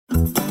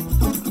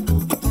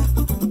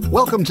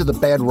Welcome to the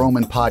Bad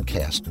Roman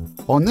Podcast.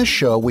 On this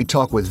show, we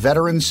talk with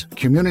veterans,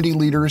 community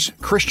leaders,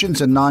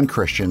 Christians and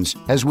non-Christians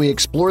as we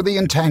explore the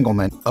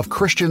entanglement of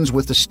Christians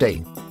with the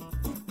state.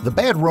 The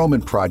Bad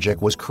Roman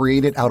Project was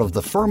created out of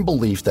the firm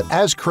belief that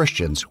as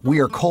Christians, we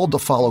are called to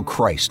follow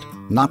Christ,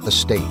 not the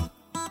state.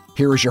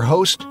 Here is your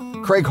host,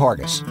 Craig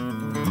Hargis.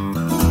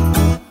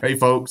 Hey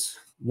folks,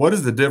 what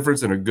is the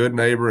difference in a good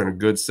neighbor and a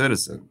good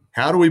citizen?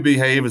 How do we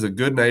behave as a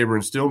good neighbor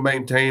and still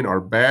maintain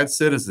our bad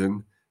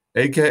citizen,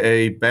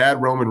 aka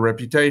bad Roman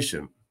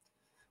reputation?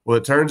 Well,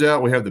 it turns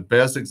out we have the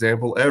best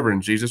example ever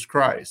in Jesus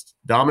Christ.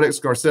 Domenic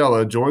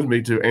Scarcella joins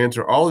me to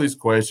answer all of these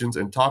questions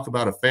and talk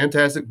about a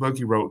fantastic book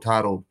he wrote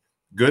titled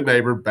Good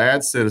Neighbor,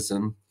 Bad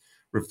Citizen,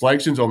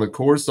 Reflections on the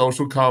Core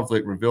Social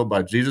Conflict Revealed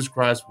by Jesus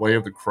Christ's Way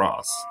of the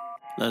Cross.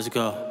 Let's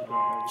go.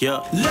 Yeah.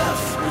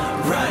 Left,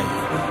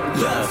 right,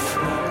 left,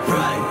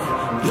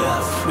 right,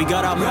 left. We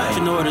got our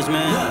marching orders,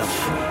 man.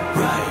 Left,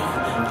 right,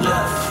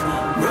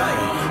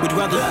 We'd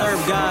rather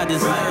serve God than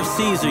serve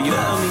Caesar, you feel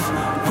me?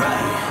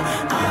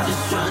 Right. I'm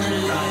just trying to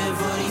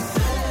live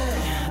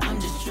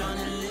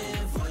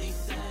what he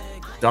said.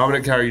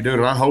 Domenic, how are you doing?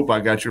 And I hope I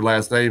got your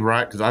last name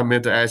right, because I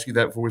meant to ask you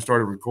that before we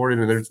started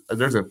recording, and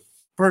there's a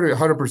pretty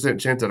 100%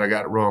 chance that I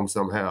got it wrong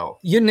somehow.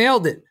 You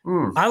nailed it.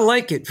 I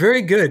like it.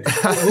 Very good.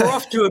 We're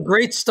off to a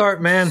great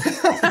start, man.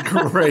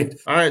 Great.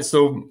 All right,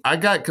 so I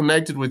got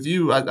connected with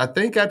you, I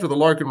think after the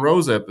Lark and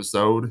Rose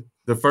episode,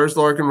 the first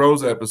Lark and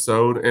Rose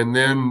episode, and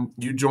then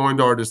you joined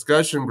our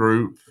discussion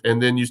group,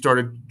 and then you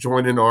started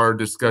joining our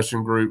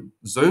discussion group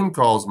Zoom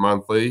calls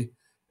monthly.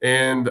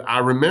 And I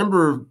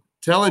remember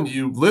telling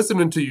you,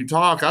 listening to you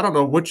talk, I don't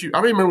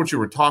remember what you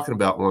were talking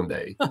about one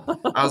day.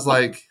 I was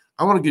like,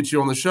 I want to get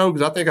you on the show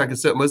because I think I can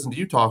sit and listen to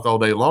you talk all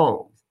day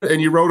long.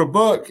 And you wrote a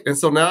book. And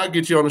so now I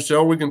get you on the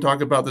show. We can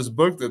talk about this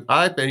book that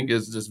I think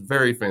is just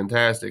very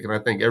fantastic. And I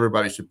think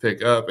everybody should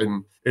pick up.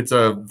 And it's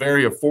a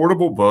very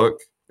affordable book,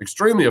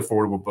 extremely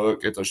affordable book.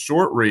 It's a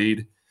short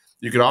read.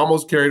 You could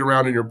almost carry it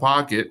around in your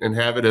pocket and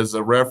have it as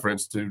a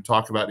reference to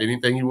talk about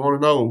anything you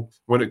want to know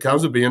when it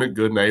comes to being a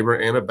good neighbor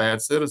and a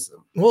bad citizen.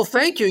 Well,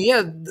 thank you.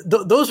 Yeah,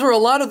 those were a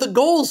lot of the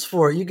goals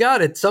for it. You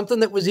got it.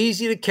 Something that was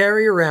easy to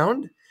carry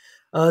around,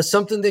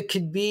 something that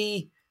could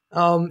be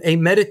a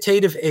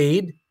meditative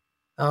aid.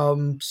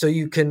 So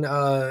you can,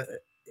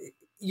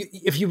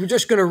 if you were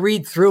just going to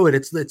read through it,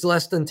 it's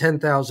less than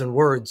 10,000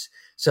 words.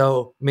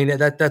 So, I mean,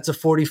 that's a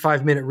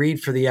 45-minute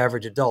read for the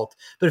average adult.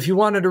 But if you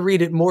wanted to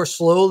read it more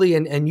slowly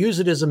and use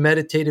it as a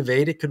meditative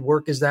aid, it could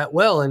work as that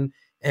well. And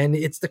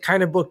it's the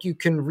kind of book you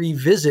can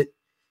revisit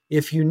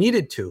if you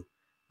needed to.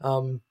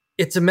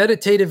 It's a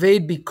meditative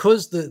aid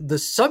because the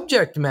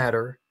subject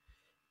matter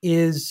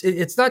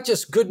it's not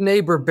just good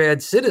neighbor,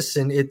 bad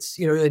citizen. It's,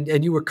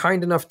 and you were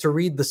kind enough to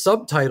read the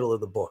subtitle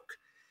of the book.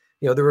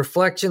 The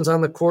reflections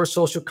on the core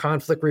social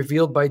conflict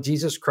revealed by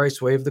Jesus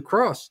Christ's Way of the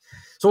Cross.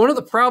 So one of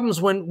the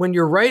problems when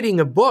you're writing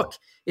a book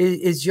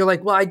is you're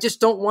like, well, I just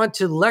don't want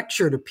to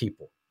lecture to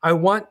people. I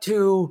want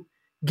to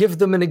give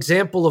them an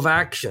example of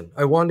action.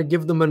 I want to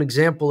give them an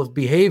example of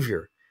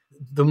behavior.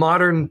 The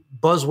modern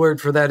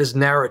buzzword for that is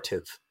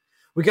narrative.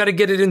 We got to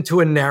get it into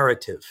a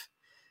narrative.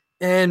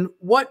 And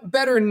what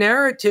better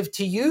narrative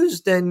to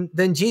use than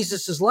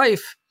Jesus's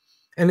life,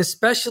 and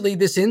especially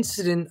this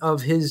incident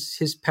of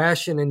his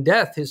passion and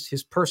death,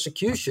 his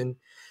persecution,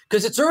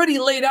 because it's already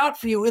laid out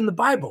for you in the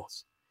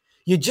Bibles.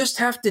 You just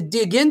have to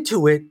dig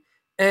into it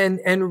and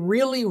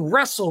really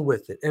wrestle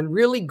with it and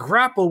really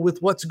grapple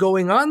with what's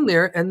going on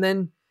there, and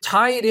then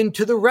tie it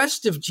into the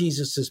rest of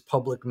Jesus's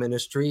public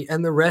ministry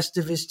and the rest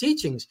of his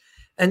teachings.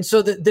 And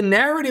so the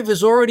narrative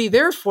is already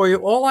there for you.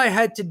 All I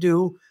had to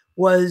do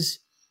was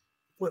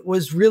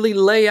really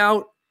lay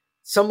out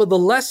some of the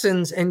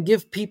lessons and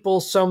give people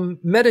some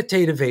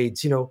meditative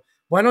aids.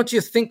 Why don't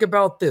you think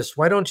about this?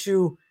 Why don't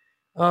you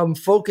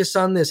focus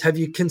on this? Have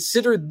you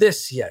considered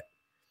this yet?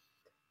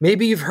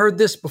 Maybe you've heard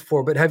this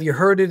before, but have you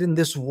heard it in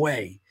this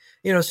way?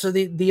 So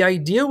the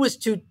idea was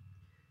to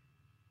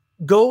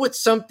go with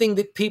something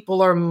that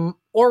people are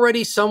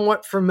already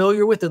somewhat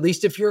familiar with, at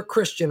least if you're a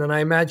Christian. And I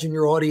imagine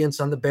your audience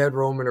on the Bad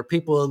Roman are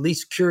people at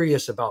least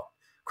curious about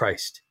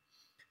Christ.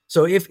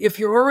 So if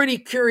you're already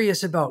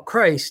curious about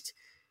Christ,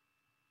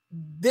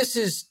 this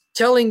is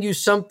telling you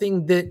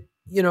something that,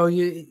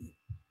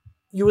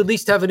 you at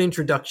least have an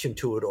introduction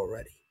to it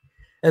already.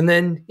 And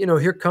then,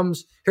 here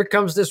comes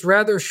this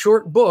rather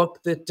short book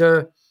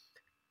that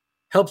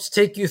helps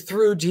take you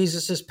through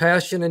Jesus's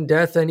passion and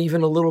death and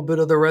even a little bit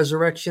of the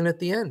resurrection at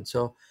the end.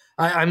 So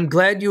I'm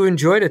glad you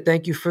enjoyed it.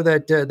 Thank you for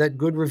that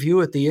good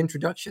review at the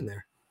introduction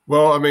there.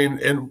 Well, I mean,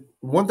 and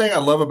one thing I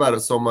love about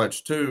it so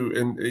much too,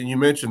 and you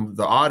mentioned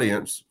the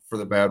audience for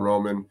the Bad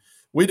Roman.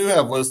 We do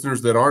have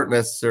listeners that aren't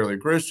necessarily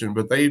Christian,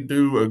 but they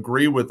do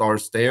agree with our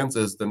stance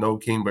as the no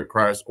king but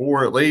Christ,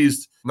 or at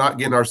least not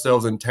getting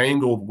ourselves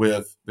entangled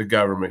with the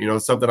government.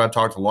 It's something I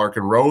talked to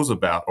Larkin Rose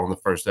about on the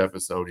first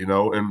episode,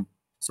 and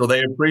so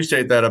they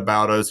appreciate that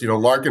about us.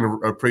 Larkin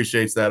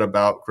appreciates that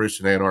about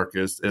Christian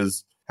anarchists,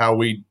 is how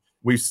we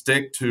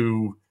stick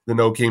to the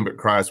no king but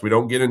Christ. We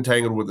don't get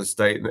entangled with the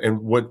state. And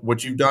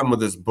what you've done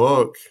with this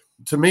book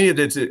to me,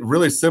 it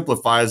really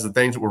simplifies the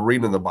things that we're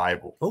reading in the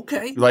Bible.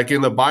 Okay. Like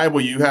in the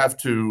Bible, you have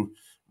to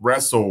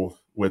wrestle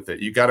with it.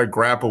 You got to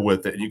grapple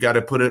with it. You got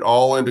to put it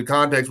all into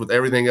context with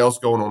everything else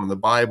going on in the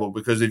Bible.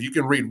 Because if you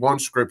can read one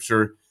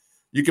scripture,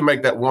 you can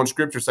make that one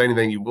scripture say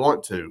anything you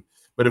want to.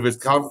 But if it's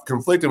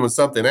conflicting with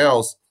something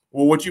else,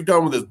 well, what you've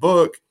done with this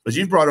book is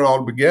you've brought it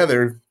all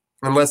together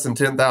in less than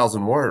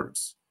 10,000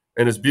 words.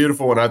 And it's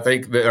beautiful. And I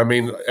think that, I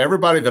mean,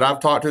 everybody that I've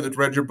talked to that's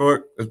read your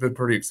book has been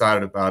pretty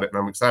excited about it. And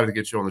I'm excited to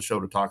get you on the show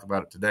to talk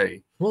about it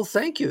today. Well,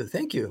 thank you.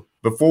 Thank you.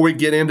 Before we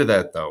get into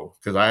that, though,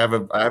 because I have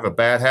a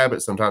bad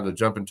habit sometimes of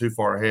jumping too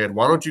far ahead,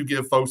 why don't you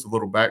give folks a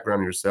little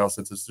background on yourself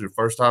since it's your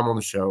first time on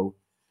the show?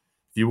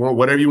 If you want,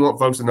 whatever you want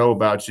folks to know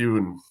about you,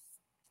 and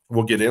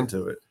we'll get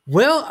into it.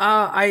 Well,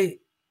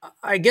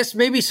 I guess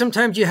maybe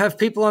sometimes you have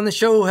people on the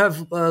show who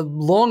have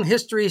long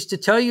histories to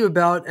tell you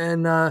about,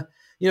 and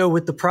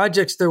with the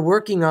projects they're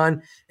working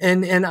on,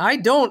 and I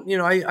don't.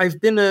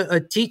 I've been a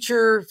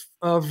teacher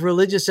of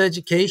religious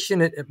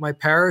education at my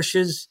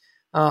parishes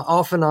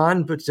off and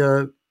on, but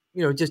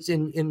just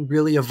in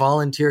really a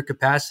volunteer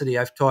capacity.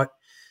 I've taught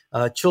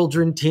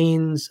children,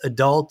 teens,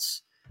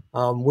 adults.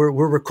 We're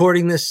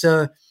recording this.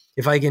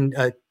 If I can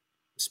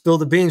spill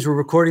the beans, we're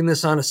recording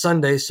this on a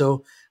Sunday,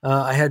 so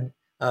I had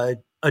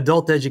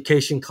adult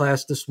education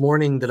class this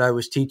morning that I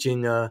was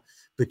teaching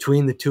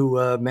between the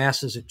two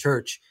masses at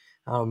church.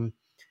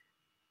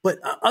 But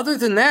other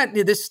than that,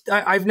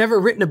 I've never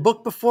written a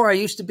book before. I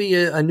used to be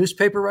a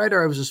newspaper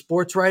writer. I was a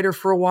sports writer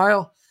for a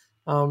while.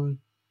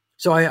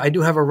 So I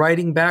do have a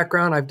writing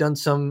background. I've done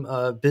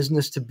some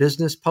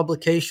business-to-business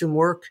publication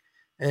work,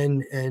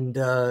 and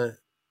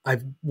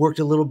I've worked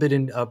a little bit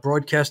in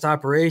broadcast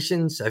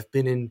operations. I've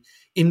been in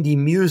indie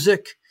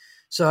music.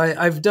 So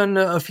I've done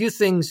a few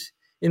things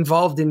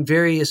involved in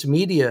various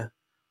media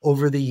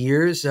over the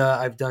years.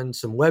 I've done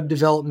some web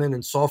development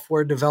and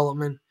software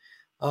development,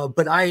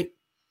 but I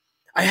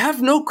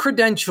have no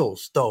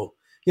credentials, though.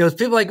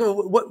 People like,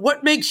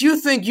 what makes you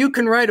think you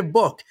can write a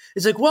book?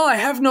 It's like, well, I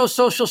have no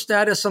social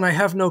status and I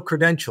have no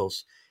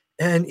credentials.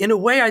 And in a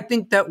way, I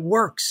think that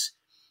works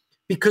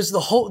because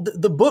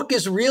the book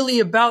is really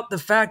about the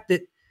fact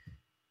that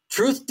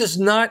truth does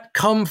not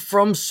come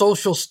from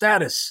social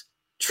status.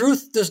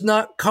 Truth does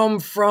not come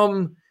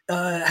from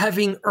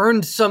having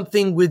earned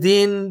something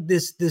within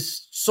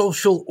this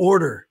social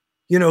order.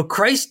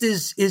 Christ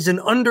is an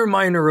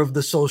underminer of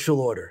the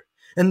social order.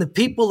 And the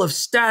people of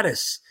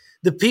status,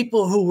 the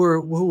people who were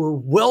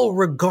well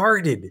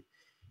regarded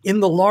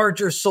in the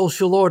larger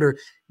social order,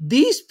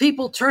 these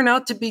people turn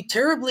out to be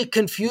terribly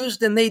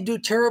confused and they do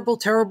terrible,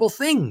 terrible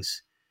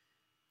things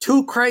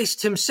to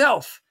Christ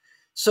himself.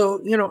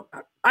 So,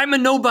 I'm a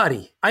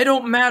nobody. I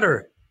don't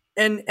matter.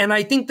 And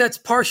I think that's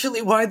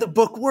partially why the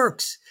book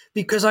works,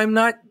 because I'm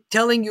not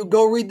telling you,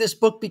 go read this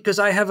book because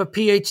I have a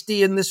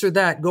PhD in this or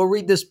that. Go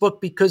read this book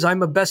because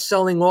I'm a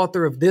best-selling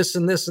author of this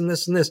and this and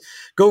this and this.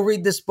 Go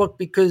read this book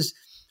because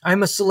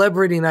I'm a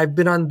celebrity and I've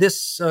been on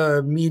this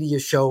media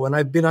show and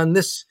I've been on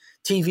this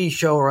TV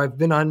show or I've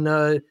been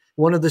on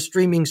one of the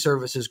streaming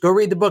services. Go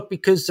read the book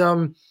because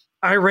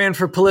I ran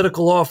for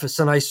political office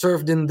and I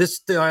served in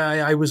this.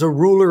 I was a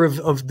ruler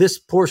of this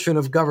portion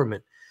of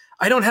government.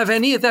 I don't have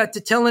any of that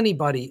to tell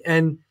anybody,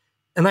 and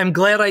I'm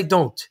glad I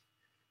don't.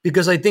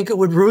 Because I think it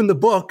would ruin the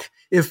book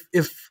if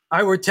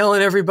I were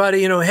telling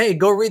everybody, hey,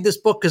 go read this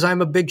book because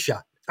I'm a big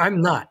shot.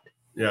 I'm not.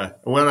 Yeah.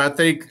 Well, I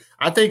think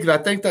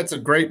that's a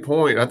great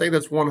point. I think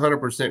that's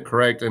 100%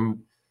 correct, and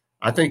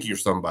I think you're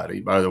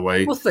somebody, by the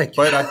way. Well, thank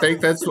you. But I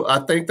think that's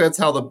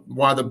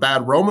why the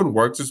bad Roman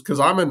works is because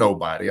I'm a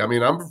nobody. I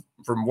mean, I'm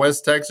from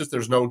West Texas.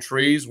 There's no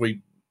trees.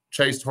 We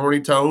chased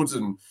horny toads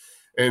and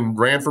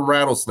ran from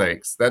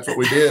rattlesnakes. That's what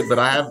we did. But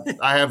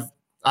I have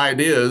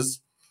ideas.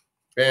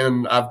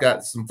 And I've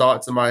got some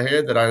thoughts in my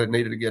head that I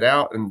needed to get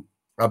out. And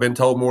I've been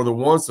told more than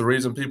once the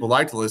reason people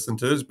like to listen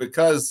to is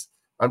because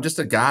I'm just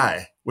a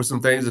guy with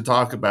some things to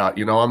talk about.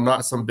 I'm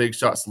not some big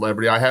shot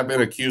celebrity. I have been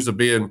accused of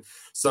being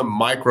some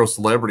micro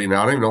celebrity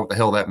now. I don't even know what the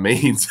hell that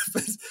means.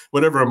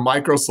 Whatever a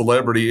micro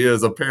celebrity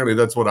is, apparently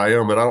that's what I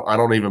am. But I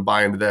don't even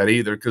buy into that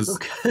either because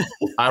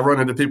I run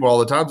into people all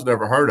the time who've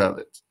never heard of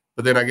it.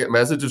 But then I get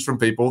messages from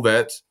people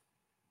that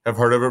have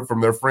heard of it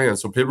from their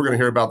friends. So people are going to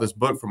hear about this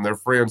book from their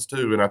friends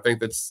too. And I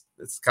think it's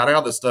kind of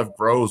how this stuff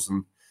grows.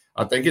 And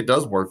I think it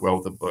does work well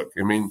with the book.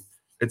 I mean,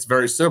 it's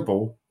very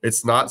simple.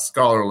 It's not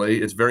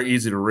scholarly. It's very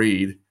easy to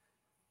read.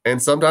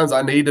 And sometimes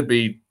I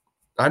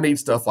need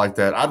stuff like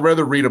that. I'd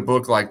rather read a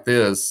book like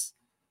this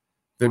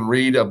than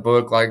read a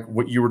book like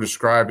what you were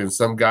describing,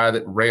 some guy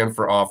that ran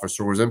for office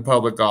or was in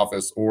public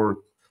office or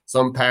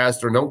some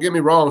pastor. And don't get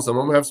me wrong. Some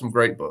of them have some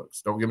great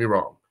books. Don't get me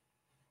wrong.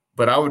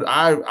 But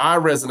I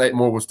resonate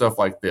more with stuff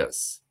like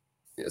this.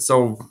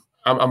 So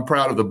I'm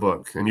proud of the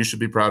book, and you should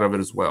be proud of it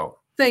as well.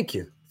 Thank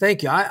you.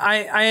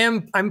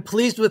 I'm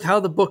pleased with how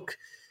the book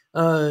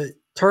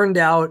turned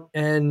out.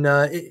 And,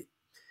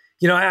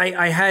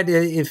 I had,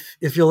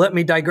 if you'll let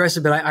me digress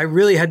a bit, I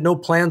really had no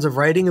plans of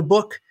writing a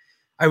book.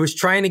 I was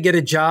trying to get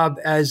a job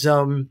as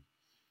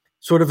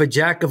sort of a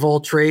jack of all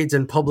trades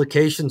and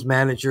publications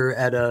manager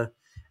at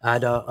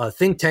at a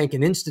think tank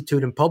and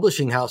institute and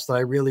publishing house that I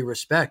really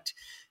respect.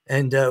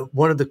 And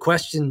one of the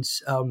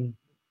questions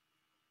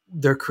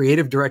their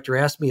creative director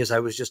asked me as I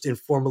was just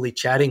informally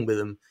chatting with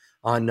him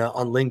on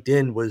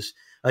LinkedIn was,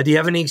 do you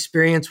have any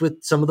experience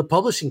with some of the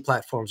publishing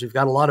platforms? We've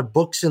got a lot of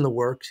books in the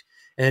works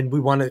and we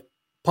want to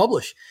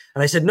publish.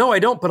 And I said, no, I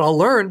don't, but I'll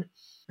learn.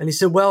 And he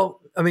said, well,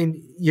 I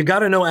mean, you got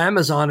to know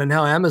Amazon and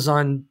how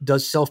Amazon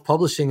does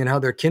self-publishing and how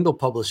their Kindle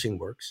publishing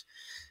works.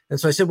 And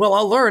so I said, well,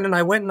 I'll learn. And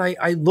I went and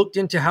I looked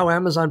into how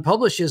Amazon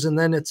publishes. And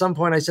then at some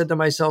point I said to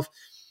myself,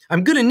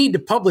 I'm going to need to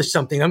publish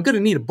something. I'm going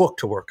to need a book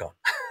to work on.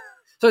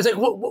 So I was like,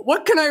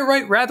 what can I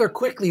write rather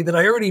quickly that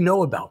I already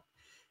know about?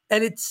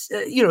 And it's,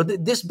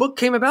 this book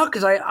came about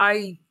because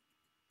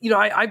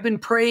I've been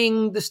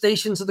praying the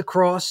Stations of the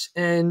Cross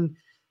and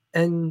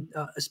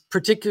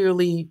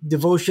particularly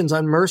devotions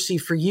on mercy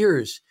for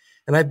years.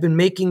 And I've been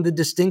making the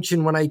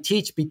distinction when I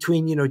teach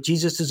between,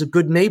 Jesus is a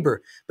good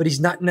neighbor, but he's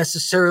not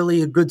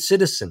necessarily a good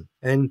citizen.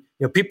 And,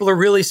 people are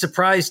really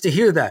surprised to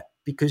hear that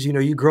because,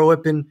 you grow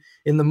up in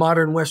the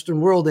modern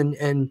Western world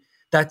and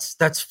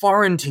that's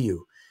foreign to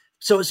you.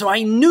 So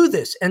I knew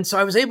this. And so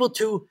I was able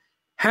to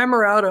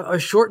hammer out a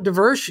short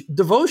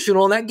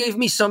devotional, and that gave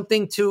me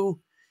something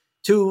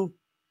to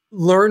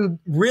learn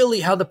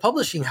really how the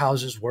publishing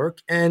houses work.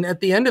 And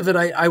at the end of it,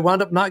 I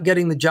wound up not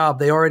getting the job.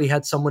 They already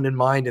had someone in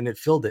mind and it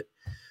filled it.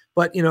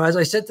 But, as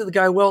I said to the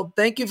guy, well,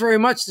 thank you very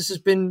much. This has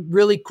been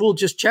really cool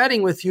just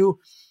chatting with you.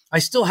 I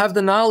still have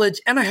the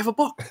knowledge and I have a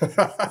book.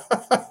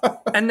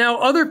 And now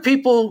other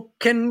people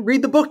can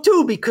read the book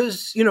too,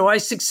 because, I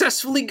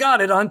successfully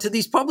got it onto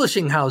these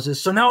publishing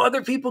houses. So now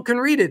other people can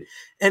read it.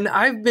 And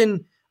I've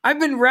been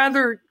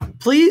rather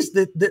pleased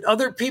that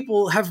other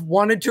people have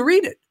wanted to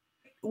read it.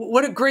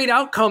 What a great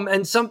outcome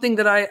and something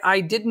that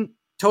I didn't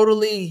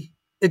totally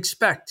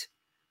expect.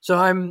 So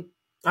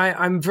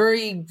I'm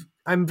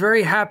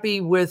very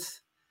happy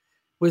with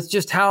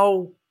just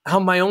how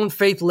my own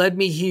faith led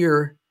me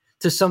here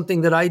to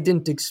something that I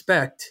didn't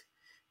expect,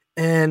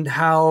 and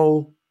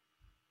how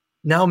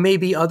now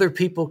maybe other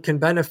people can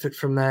benefit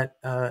from that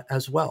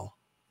as well.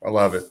 I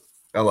love it.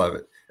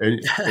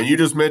 And you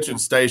just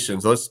mentioned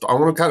stations. I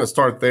want to kind of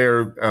start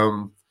there.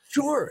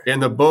 Sure. In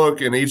the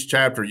book, in each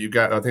chapter,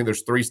 I think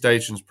there's 3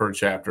 stations per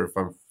chapter.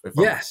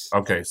 Yes.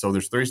 Okay. So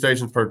there's 3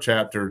 stations per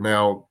chapter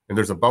now, and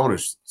there's a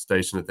bonus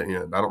station at the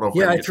end. I don't know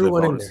if I threw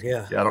one bonus in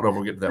there. Yeah. I don't know if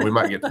we'll get to that. We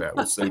might get to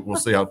that. We'll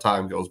see how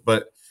time goes.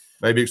 But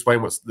maybe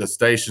explain what the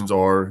stations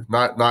are.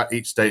 Not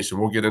each station.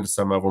 We'll get into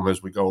some of them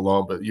as we go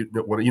along. But you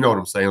know what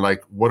I'm saying.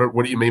 Like, what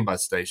do you mean by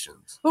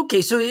stations?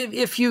 Okay. So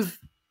if you've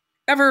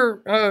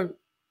ever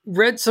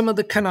read some of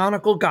the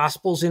canonical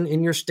Gospels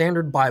in your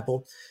standard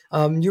Bible,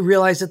 you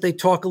realize that they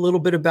talk a little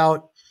bit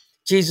about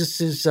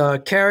Jesus's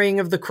carrying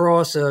of the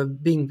cross,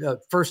 being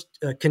first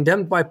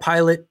condemned by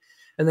Pilate,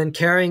 and then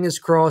carrying his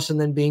cross,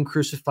 and then being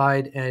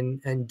crucified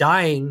and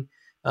dying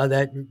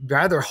that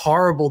rather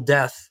horrible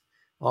death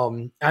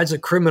as a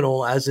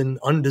criminal, as an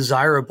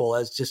undesirable,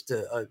 as just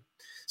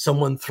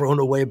someone thrown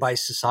away by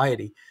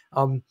society.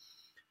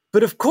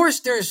 But of course,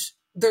 there's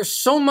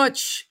so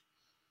much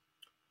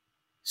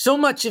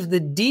of the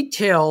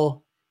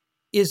detail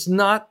is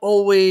not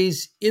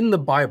always in the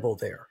Bible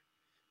there.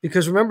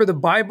 Because remember, the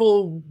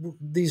Bible,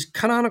 these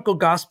canonical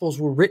Gospels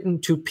were written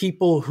to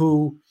people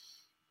who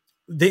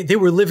they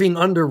were living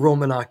under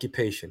Roman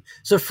occupation.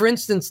 So for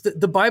instance,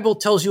 the Bible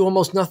tells you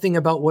almost nothing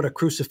about what a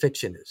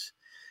crucifixion is.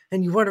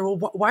 And you wonder,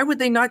 well, why would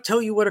they not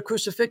tell you what a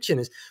crucifixion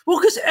is? Well,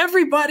 because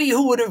everybody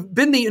who would have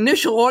been the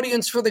initial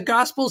audience for the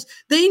Gospels,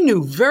 they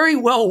knew very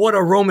well what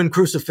a Roman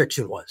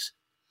crucifixion was.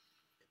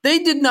 They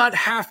did not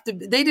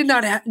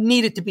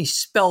need it to be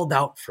spelled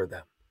out for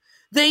them.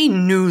 They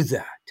knew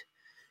that,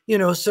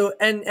 so,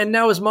 and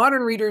now as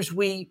modern readers,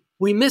 we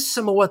miss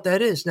some of what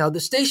that is. Now, the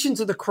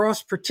Stations of the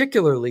Cross,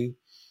 particularly,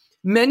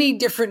 many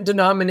different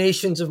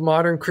denominations of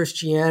modern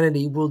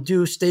Christianity will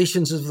do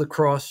Stations of the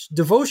Cross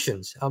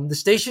devotions. The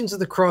Stations of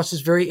the Cross is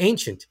very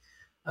ancient.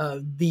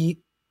 The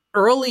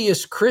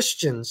earliest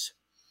Christians,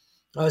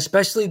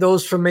 especially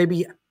those from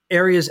maybe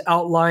areas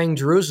outlying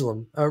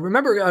Jerusalem,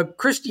 remember,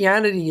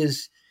 Christianity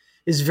is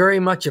very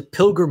much a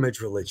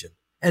pilgrimage religion.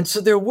 And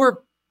so there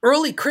were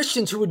early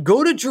Christians who would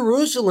go to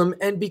Jerusalem,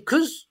 and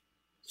because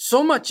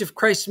so much of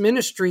Christ's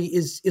ministry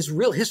is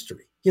real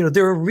history,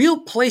 there are real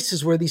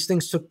places where these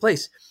things took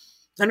place.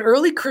 And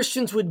early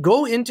Christians would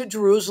go into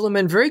Jerusalem,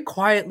 and very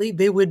quietly,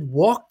 they would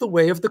walk the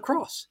way of the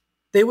cross.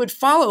 They would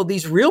follow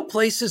these real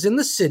places in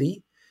the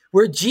city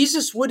where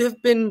Jesus would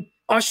have been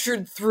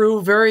ushered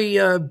through very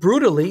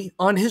brutally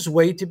on his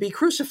way to be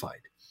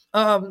crucified.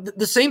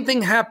 The same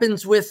thing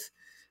happens with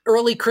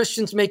early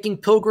Christians making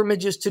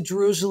pilgrimages to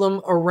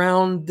Jerusalem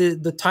around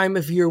the time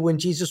of year when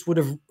Jesus would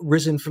have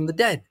risen from the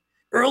dead.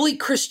 Early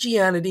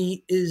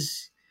Christianity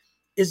is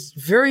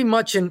very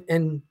much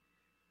an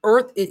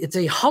earth. It's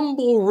a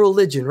humble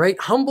religion, right?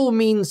 Humble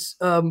means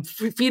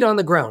feet on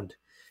the ground.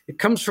 It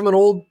comes from an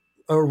old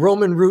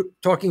Roman root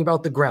talking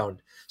about the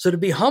ground. So to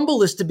be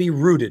humble is to be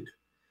rooted.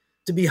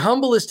 To be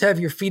humble is to have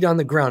your feet on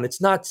the ground.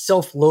 It's not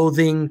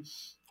self-loathing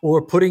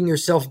or putting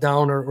yourself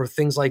down or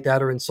things like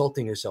that, or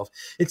insulting yourself.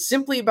 It's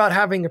simply about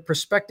having a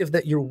perspective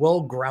that you're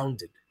well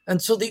grounded.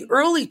 And so the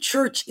early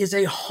church is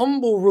a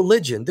humble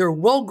religion. They're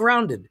well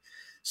grounded.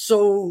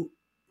 So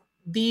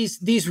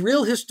these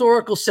real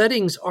historical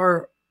settings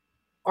are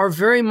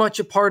very much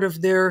a part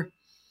of their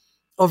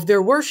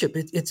worship.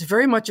 It's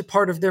very much a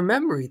part of their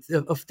memory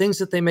of things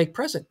that they make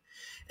present.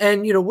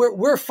 And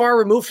we're far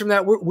removed from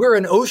that. We're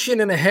an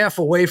ocean and a half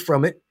away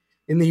from it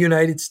in the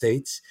United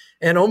States,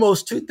 and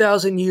almost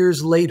 2,000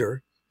 years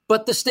later.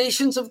 But the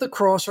Stations of the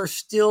Cross are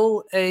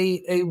still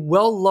a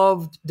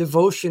well-loved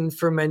devotion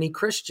for many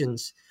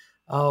Christians.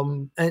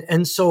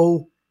 And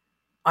so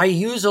I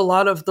use a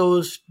lot of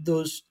those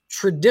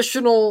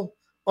traditional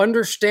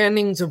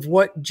understandings of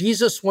what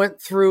Jesus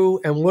went through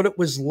and what it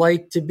was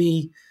like to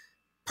be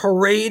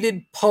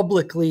paraded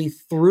publicly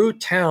through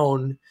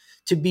town,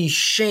 to be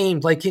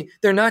shamed. Like,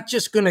 they're not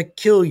just going to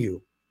kill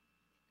you.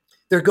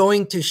 They're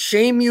going to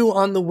shame you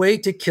on the way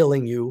to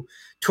killing you,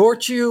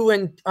 torture you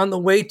and on the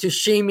way to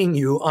shaming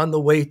you on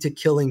the way to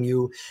killing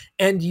you,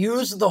 and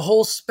use the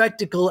whole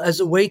spectacle as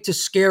a way to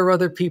scare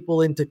other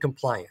people into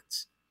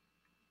compliance.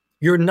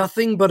 You're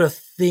nothing but a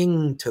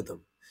thing to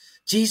them.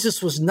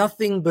 Jesus was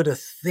nothing but a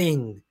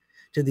thing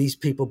to these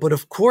people. But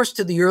of course,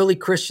 to the early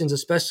Christians,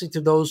 especially to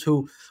those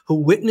who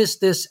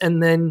witnessed this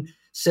and then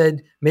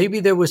said, maybe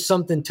there was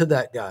something to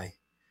that guy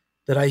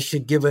that I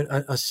should give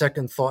a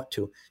second thought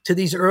to. To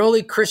these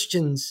early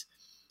Christians,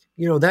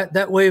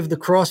 that way of the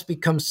cross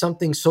becomes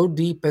something so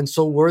deep and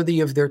so worthy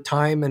of their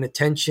time and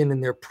attention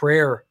and their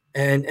prayer,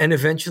 and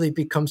eventually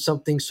becomes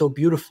something so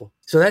beautiful.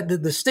 So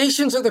that the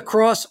Stations of the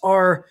Cross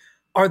are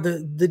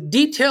the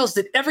details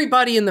that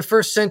everybody in the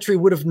first century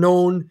would have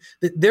known,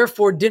 that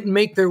therefore didn't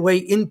make their way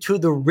into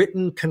the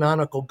written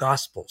canonical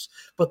Gospels.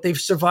 But they've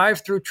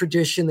survived through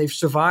tradition. They've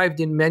survived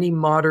in many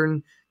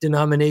modern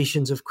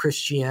denominations of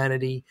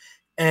Christianity.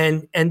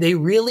 And they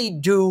really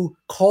do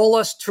call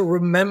us to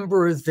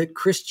remember that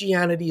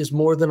Christianity is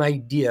more than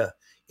idea.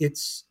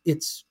 It's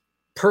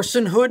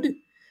personhood,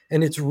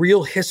 and it's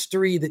real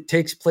history that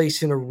takes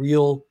place in a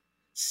real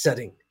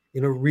setting,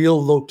 in a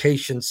real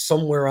location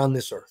somewhere on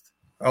this earth.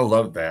 I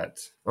love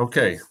that.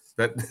 Okay,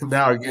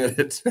 now I get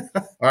it.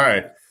 All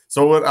right.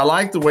 So I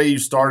like the way you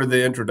started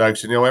the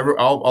introduction.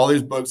 All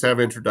these books have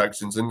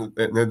introductions, and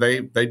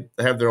they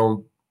have their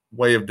own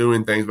way of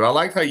doing things. But I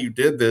like how you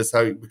did this,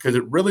 because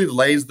it really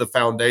lays the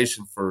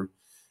foundation for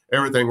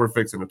everything we're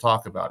fixing to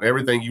talk about,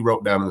 everything you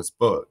wrote down in this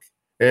book.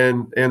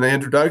 And in the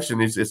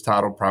introduction, it's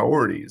titled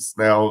Priorities.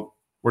 Now,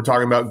 we're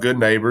talking about good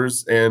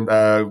neighbors and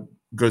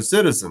good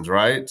citizens,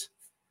 right?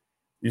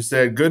 You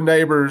said good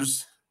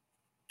neighbors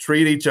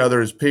treat each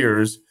other as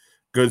peers.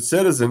 Good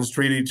citizens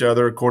treat each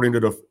other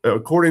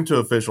according to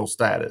official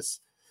status.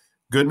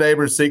 Good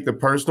neighbors seek the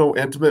personal,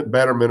 intimate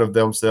betterment of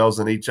themselves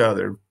and each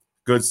other.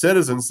 Good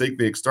citizens seek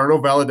the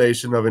external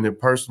validation of an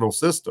impersonal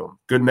system.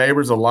 Good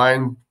neighbors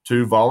align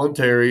to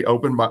voluntary,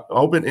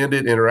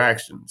 open-ended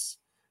interactions.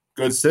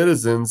 Good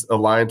citizens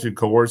align to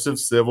coercive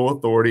civil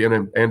authority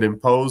and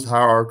impose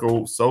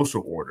hierarchical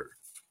social order.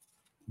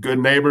 Good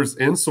neighbors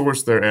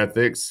insource their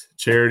ethics.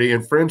 Charity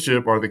and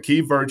friendship are the key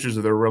virtues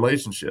of their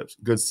relationships.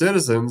 Good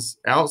citizens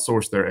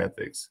outsource their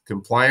ethics.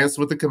 Compliance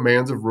with the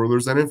commands of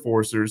rulers and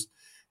enforcers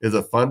is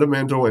a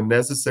fundamental and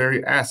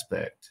necessary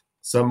aspect.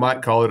 Some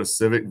might call it a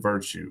civic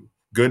virtue.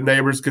 Good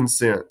neighbors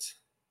consent.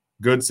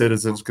 Good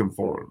citizens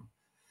conform.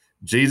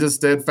 Jesus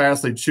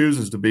steadfastly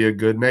chooses to be a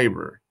good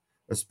neighbor,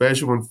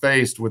 especially when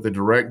faced with the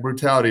direct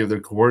brutality of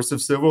the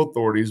coercive civil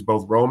authorities,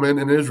 both Roman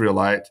and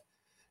Israelite,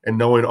 and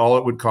knowing all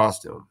it would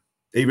cost him.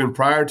 Even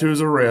prior to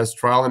his arrest,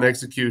 trial, and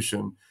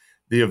execution,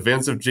 the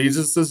events of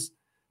Jesus'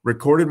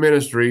 recorded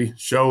ministry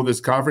show this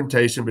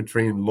confrontation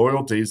between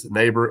loyalties,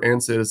 neighbor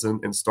and citizen,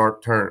 in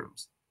stark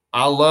terms.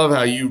 I love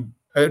how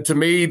to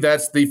me,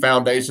 that's the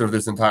foundation of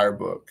this entire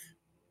book.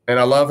 And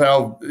I love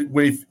how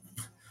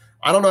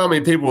I don't know how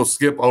many people will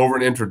skip over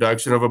an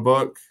introduction of a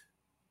book,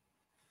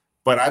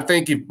 but I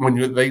think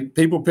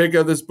people pick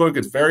up this book,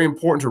 it's very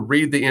important to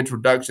read the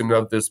introduction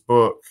of this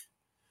book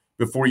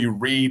before you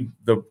read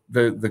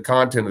the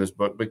content of this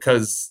book,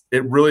 because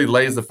it really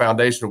lays the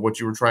foundation of what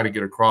you were trying to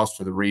get across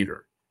to the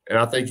reader. And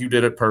I think you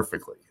did it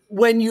perfectly.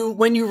 When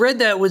you read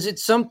that, was it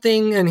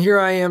something, and here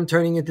I am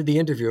turning into the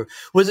interviewer,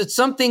 was it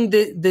something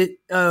that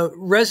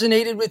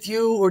resonated with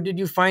you, or did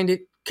you find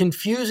it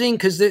confusing?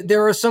 Because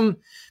there are some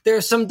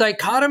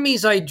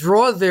dichotomies I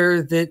draw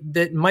there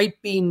that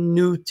might be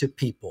new to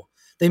people.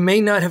 They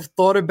may not have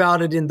thought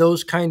about it in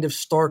those kind of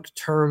stark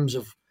terms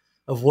of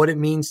what it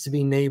means to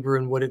be neighbor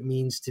and what it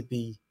means to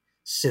be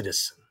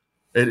citizen.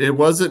 It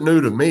wasn't new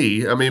to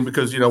me. I mean,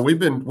 because we've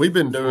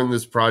been doing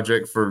this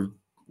project for,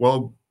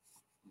 well,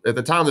 at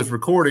the time of this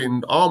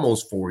recording,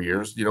 almost 4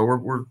 years.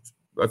 We're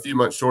a few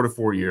months short of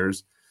 4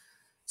 years.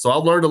 So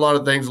I've learned a lot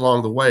of things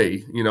along the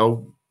way,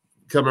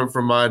 coming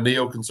from my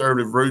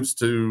neoconservative roots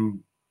to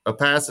a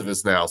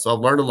pacifist now. So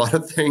I've learned a lot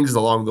of things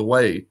along the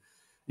way,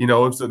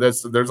 so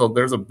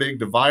there's a big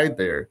divide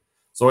there.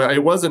 So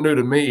it wasn't new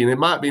to me, and it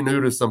might be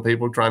new to some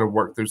people trying to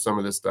work through some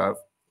of this stuff,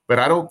 but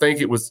I don't think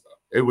it was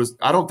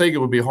I don't think it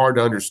would be hard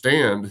to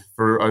understand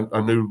for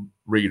a new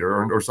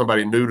reader or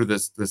somebody new to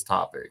this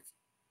topic.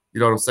 You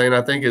know what I'm saying?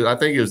 I think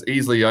it was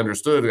easily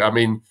understood. I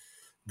mean,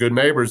 good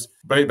neighbors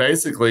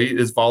basically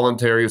is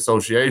voluntary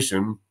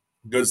association.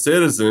 Good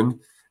citizen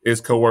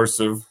is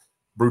coercive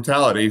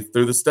brutality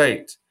through the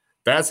state.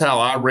 That's how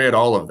I read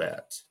all of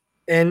that.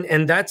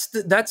 And that's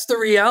the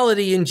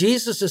reality in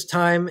Jesus's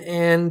time.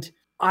 And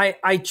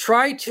I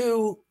try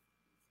to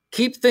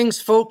keep things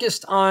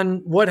focused on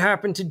what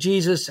happened to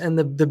Jesus and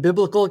the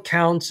biblical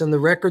accounts and the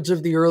records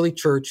of the early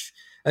church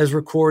as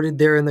recorded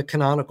there in the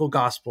canonical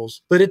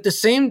Gospels. But at the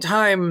same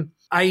time,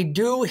 I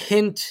do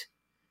hint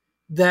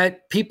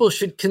that people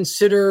should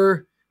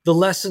consider the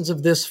lessons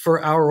of this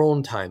for our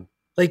own time.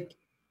 Like,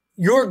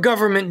 your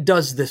government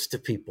does this to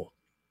people.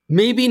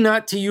 Maybe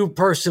not to you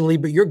personally,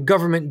 but your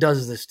government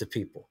does this to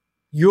people.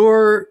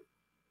 Your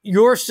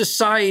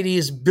society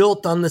is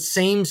built on the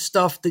same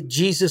stuff that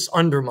Jesus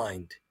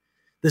undermined,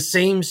 the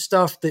same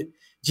stuff that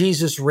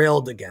Jesus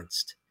railed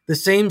against, the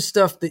same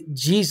stuff that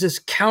Jesus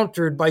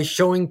countered by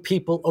showing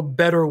people a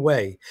better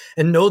way.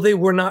 And no, they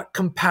were not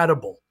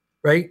compatible,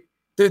 right?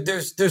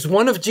 There's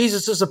one of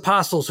Jesus's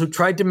apostles who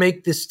tried to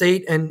make the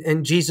state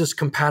and Jesus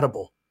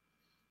compatible.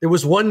 There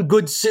was one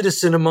good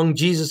citizen among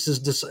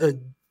Jesus's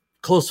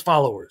close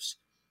followers,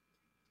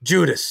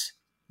 Judas.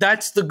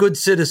 That's the good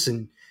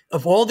citizen.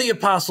 Of all the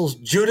apostles,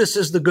 Judas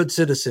is the good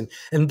citizen,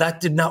 and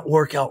that did not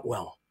work out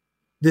well.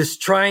 This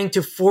trying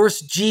to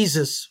force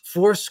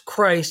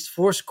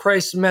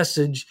Christ's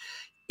message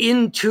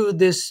into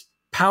this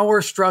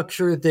power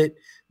structure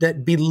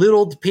that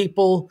belittled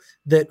people,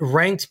 that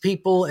ranked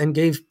people and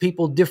gave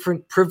people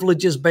different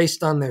privileges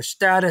based on their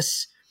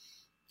status,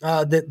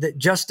 that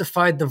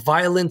justified the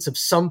violence of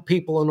some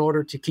people in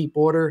order to keep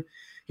order.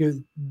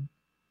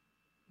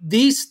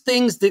 These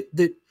things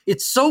that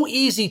it's so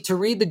easy to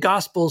read the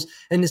Gospels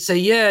and to say,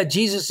 yeah,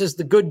 Jesus is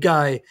the good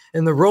guy,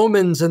 and the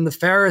Romans and the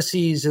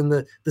Pharisees and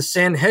the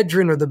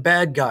Sanhedrin are the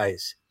bad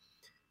guys.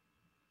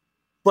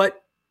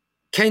 But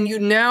can you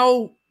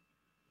now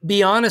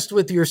be honest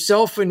with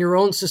yourself and your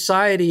own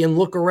society and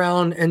look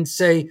around and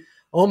say,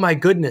 oh my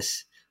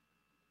goodness,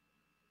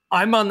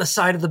 I'm on the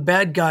side of the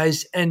bad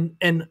guys, and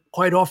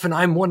quite often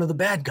I'm one of the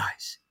bad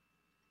guys.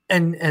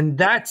 And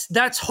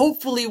that's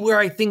hopefully where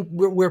I think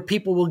where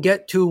people will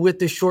get to with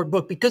this short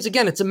book, because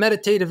again, it's a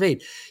meditative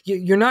aid.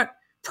 You're not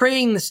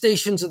praying the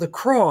Stations of the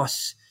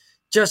Cross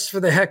just for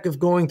the heck of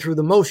going through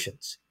the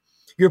motions.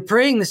 You're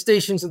praying the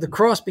Stations of the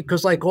Cross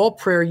because, like all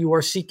prayer, you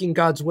are seeking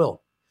God's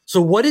will.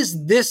 So what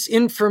is this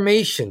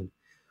information?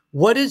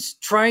 What is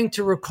trying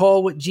to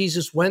recall what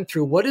Jesus went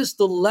through? What is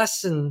the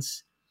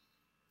lessons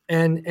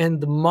and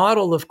the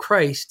model of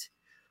Christ?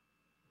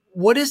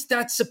 What is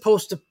that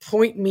supposed to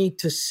point me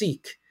to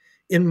seek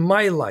in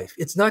my life?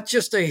 It's not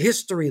just a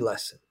history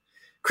lesson.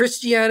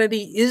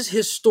 Christianity is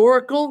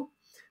historical,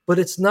 but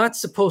it's not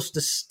supposed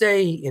to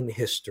stay in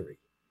history.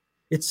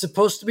 It's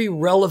supposed to be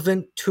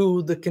relevant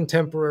to the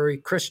contemporary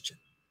Christian.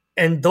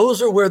 And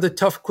those are where the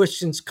tough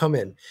questions come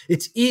in.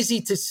 It's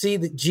easy to see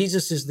that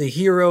Jesus is the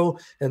hero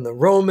and the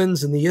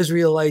Romans and the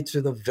Israelites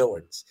are the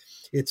villains.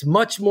 It's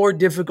much more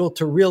difficult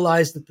to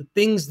realize that the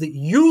things that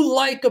you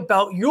like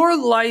about your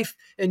life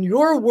and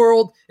your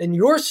world and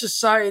your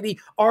society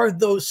are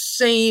those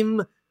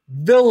same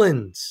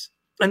villains.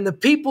 And the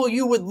people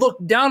you would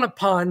look down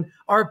upon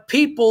are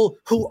people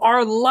who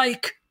are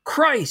like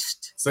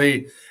Christ.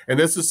 See, and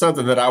this is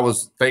something that I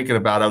was thinking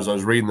about as I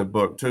was reading the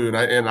book too.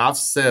 And I've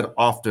said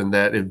often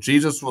that if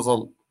Jesus was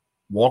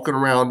walking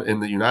around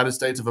in the United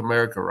States of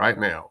America right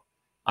now,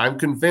 I'm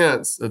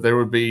convinced that there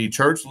would be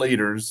church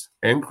leaders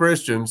and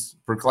Christians,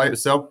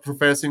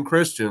 self-professing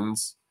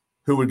Christians,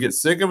 who would get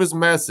sick of his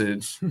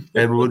message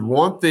and would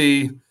want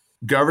the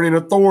governing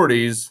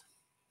authorities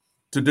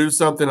to do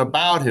something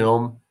about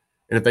him.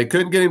 And if they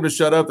couldn't get him to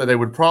shut up, then they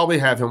would probably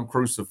have him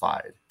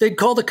crucified. They'd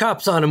call the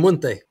cops on him,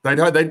 wouldn't they?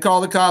 They'd call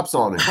the cops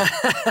on him.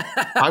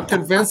 I'm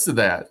convinced of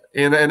that.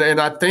 And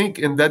I think,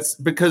 and that's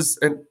because,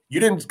 and you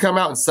didn't come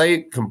out and say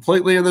it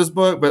completely in this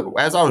book, but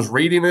as I was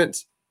reading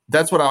it,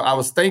 that's what I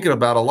was thinking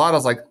about a lot. I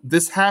was like,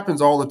 this happens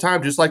all the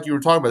time, just like you were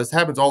talking about. This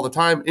happens all the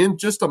time in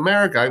just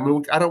America. I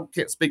mean,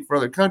 can't speak for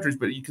other countries,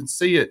 but you can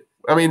see it.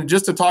 I mean,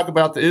 just to talk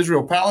about the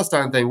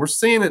Israel-Palestine thing, we're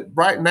seeing it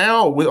right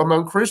now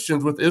among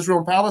Christians with Israel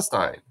and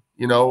Palestine.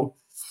 You know,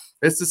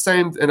 it's the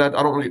same. And I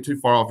don't want to get too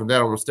far off from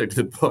that. I want to stick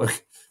to the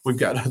book. We've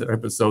got other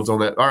episodes on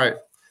that. All right,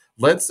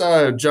 let's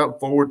jump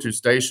forward to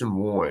Station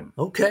 1.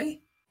 Okay.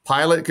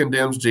 Pilate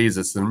condemns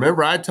Jesus. And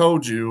remember, I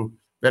told you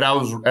that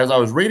as I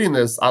was reading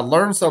this, I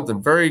learned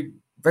something very,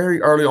 very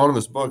early on in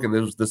this book, and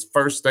there was this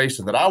first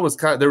station that I was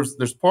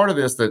there's part of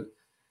this that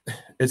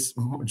it's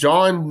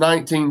John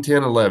 19,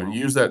 10, 11.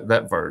 Use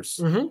that verse.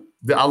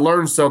 Mm-hmm. I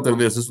learned something.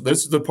 This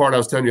is the part I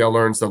was telling you I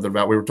learned something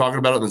about. We were talking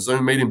about it in the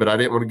Zoom meeting, but I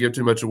didn't want to give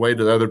too much away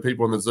to the other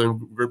people in the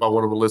Zoom group. I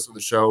wanted them to listen to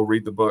the show,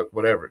 read the book,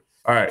 whatever.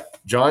 All right,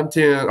 John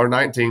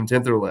 19,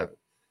 10 through 11.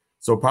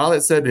 So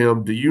Pilate said to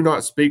him, "Do you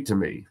not speak to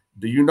me?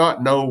 Do you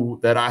not know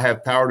that I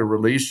have power to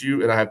release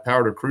you and I have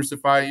power to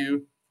crucify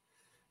you?"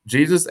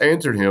 Jesus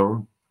answered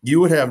him, You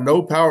would have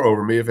no power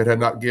over me if it had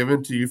not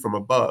given to you from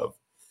above.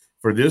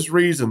 For this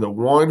reason, the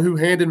one who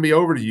handed me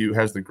over to you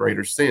has the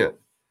greater sin.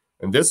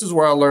 And this is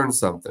where I learned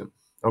something,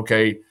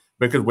 okay?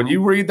 Because when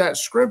you read that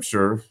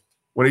scripture,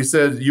 when he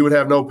says you would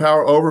have no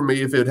power over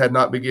me if it had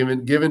not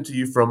been given to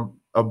you from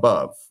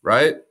above,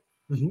 right?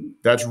 Mm-hmm.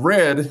 That's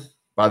read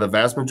by the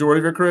vast majority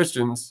of your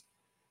Christians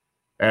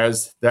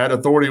as that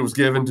authority was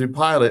given to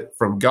Pilate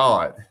from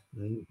God,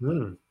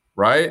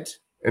 right?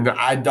 And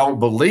I don't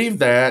believe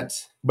that,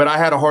 but I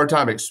had a hard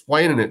time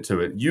explaining it to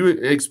it. You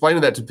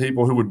explaining that to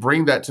people who would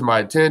bring that to my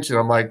attention.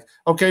 I'm like,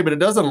 okay, but it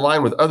doesn't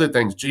align with other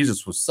things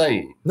Jesus was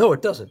saying. No,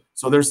 it doesn't.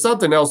 So there's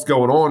something else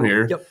going on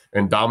here. Yep.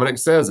 And Domenic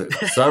says it.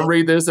 Some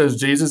read this as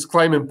Jesus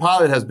claiming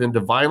Pilate has been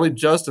divinely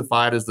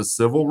justified as the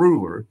civil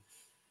ruler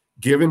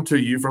given to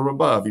you from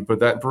above. He put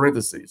that in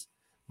parentheses.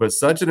 But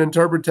such an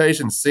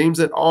interpretation seems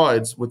at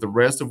odds with the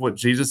rest of what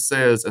Jesus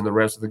says in the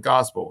rest of the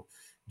gospel.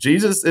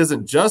 Jesus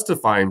isn't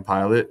justifying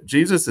Pilate.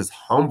 Jesus is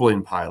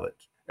humbling Pilate.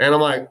 And I'm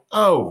like,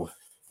 oh,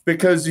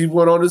 because he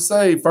went on to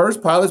say,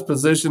 first, Pilate's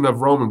position of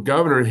Roman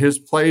governor, his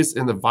place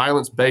in the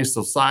violence-based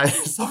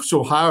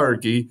social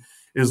hierarchy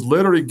is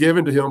literally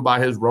given to him by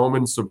his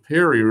Roman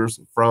superiors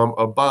from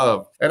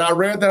above. And I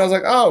read that, I was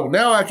like, oh,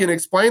 now I can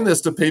explain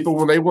this to people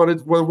when they want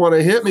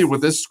to hit me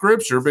with this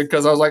scripture,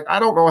 because I was like,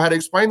 I don't know how to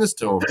explain this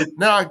to them.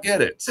 Now I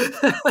get it.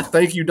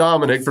 Thank you,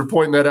 Domenic, for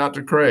pointing that out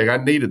to Craig. I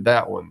needed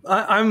that one.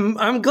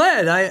 I'm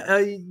glad.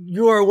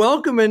 You are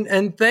welcome,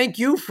 and thank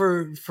you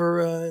for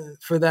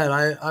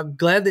that. I'm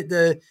glad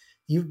that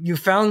you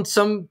found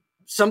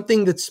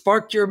something that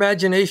sparked your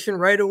imagination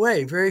right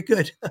away. Very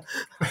good.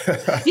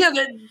 Yeah,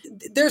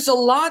 there's a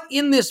lot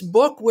in this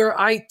book where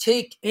I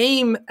take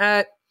aim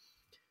at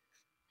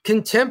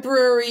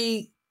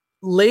contemporary,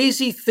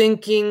 lazy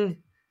thinking,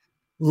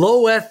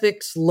 low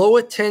ethics, low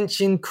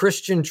attention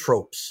Christian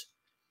tropes.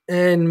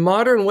 And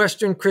modern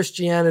Western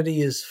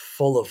Christianity is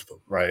full of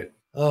them. Right.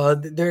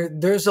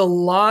 There's a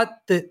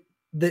lot that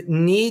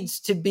needs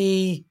to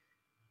be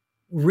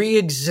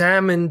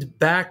re-examined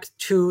back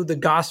to the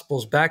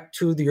Gospels, back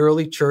to the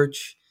early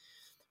church,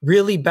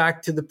 really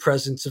back to the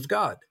presence of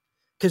God.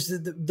 Because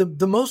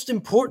the most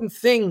important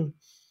thing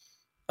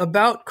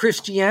about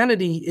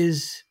Christianity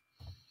is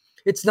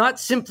it's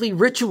not simply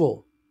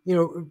ritual. You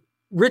know,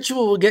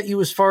 ritual will get you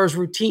as far as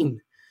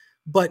routine,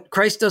 but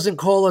Christ doesn't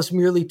call us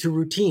merely to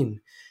routine.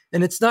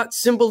 And it's not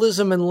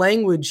symbolism and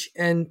language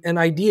and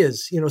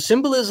ideas. You know,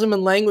 symbolism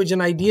and language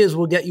and ideas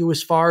will get you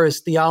as far as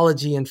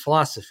theology and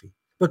philosophy.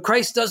 But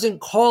Christ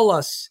doesn't call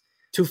us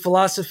to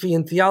philosophy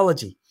and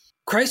theology.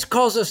 Christ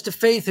calls us to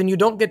faith, and you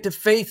don't get to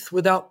faith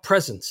without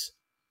presence.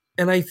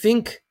 And I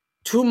think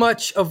too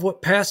much of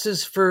what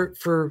passes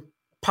for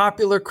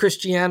popular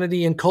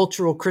Christianity and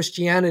cultural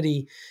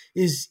Christianity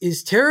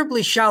is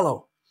terribly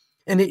shallow.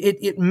 And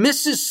it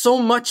misses so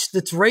much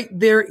that's right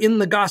there in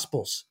the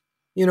Gospels.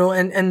 You know,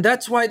 and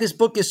that's why this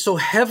book is so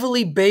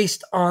heavily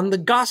based on the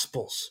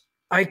Gospels.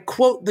 I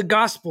quote the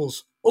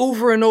Gospels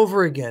over and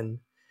over again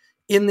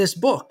in this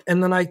book.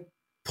 And then I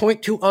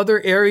point to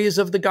other areas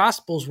of the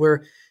Gospels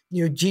where,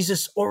 you know,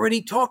 Jesus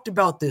already talked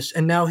about this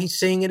and now he's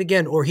saying it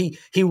again, or he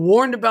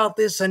warned about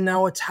this and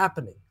now it's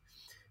happening.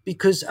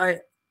 Because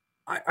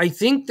I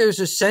think there's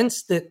a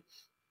sense that,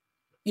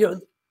 you know,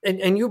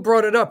 and you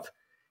brought it up,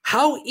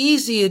 how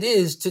easy it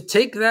is to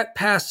take that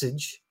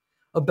passage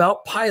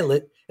about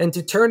Pilate and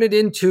to turn it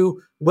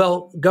into,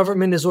 well,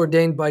 government is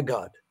ordained by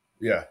God.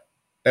 Yeah.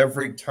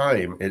 Every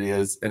time it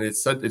is, and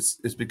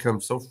it's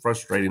become so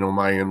frustrating on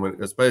my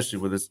end, especially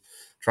with this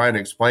trying to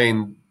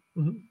explain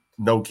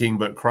no king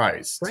but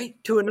Christ, right,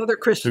 to another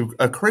Christian, to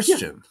a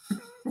Christian,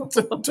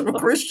 to a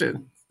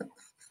Christian.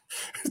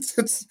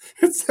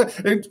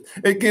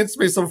 It gets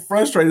me so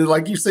frustrated.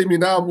 Like you see me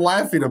now, I'm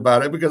laughing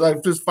about it because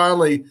I've just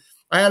finally.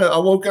 I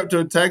woke up to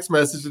a text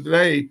message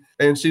today,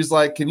 and she's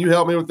like, "Can you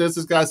help me with this?"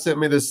 This guy sent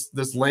me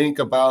this link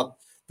about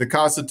the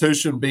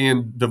Constitution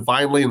being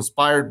divinely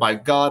inspired by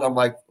God. I'm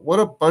like, what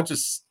a bunch of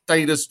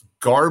statist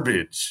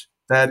garbage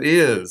that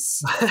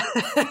is.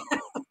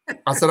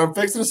 I said, I'm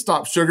fixing to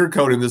stop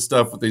sugarcoating this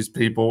stuff with these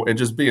people and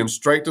just being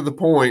straight to the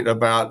point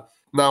about,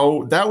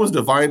 no, that was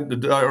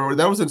divine, or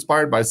that was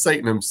inspired by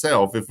Satan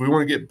himself. If we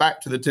want to get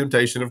back to the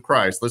temptation of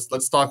Christ,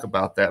 let's talk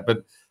about that.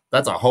 But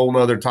that's a whole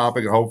nother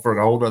topic, for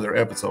a whole nother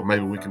episode.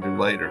 Maybe we can do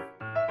later.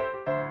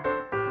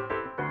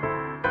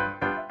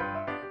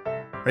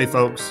 Hey,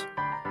 folks.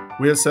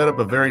 We have set up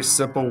a very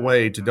simple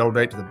way to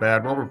donate to the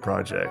Bad Roman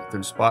Project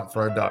through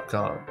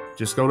spotfund.com.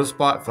 Just go to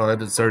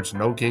SpotFund and search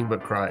No King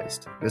But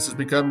Christ. This has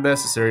become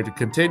necessary to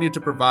continue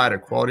to provide a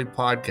quality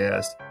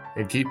podcast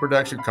and keep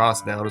production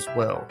costs down as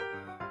well.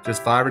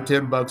 Just $5 or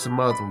 $10 a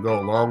month will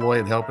go a long way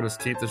in helping us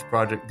keep this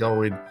project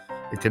going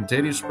and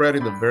continue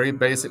spreading the very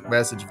basic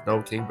message of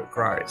No King But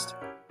Christ.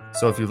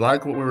 So if you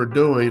like what we were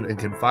doing and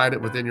can find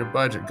it within your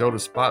budget, go to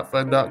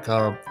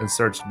spotfund.com and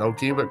search No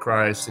King But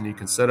Christ, and you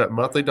can set up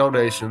monthly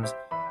donations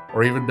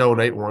or even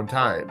donate one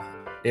time.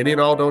 Any and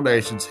all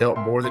donations help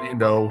more than you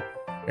know,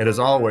 and as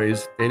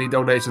always, any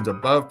donations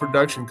above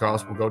production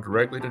costs will go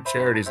directly to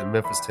charities in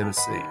Memphis,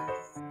 Tennessee.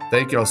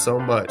 Thank y'all so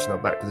much. Now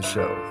back to the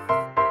show.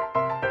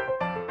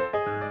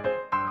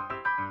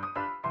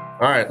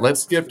 All right,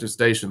 let's skip to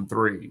station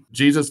 3.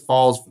 Jesus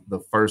falls the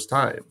first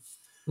time.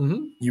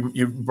 Mm-hmm.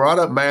 You brought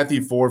up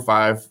Matthew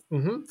 4:5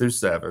 Mm-hmm. through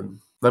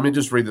 7. Let me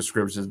just read the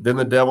scriptures. Then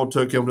the devil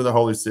took him to the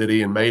holy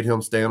city and made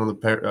him stand on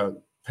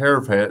the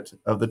parapet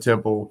of the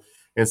temple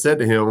and said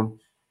to him,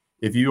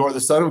 "If you are the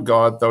Son of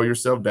God, throw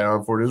yourself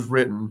down, for it is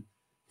written,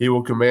 He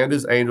will command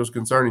His angels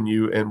concerning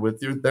you, and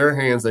with their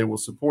hands they will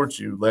support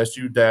you, lest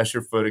you dash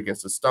your foot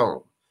against a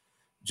stone."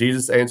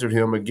 Jesus answered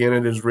him, "Again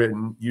it is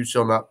written, you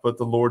shall not put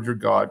the Lord your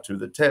God to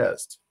the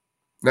test."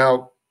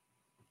 Now,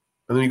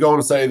 and then you go on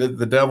to say that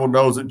the devil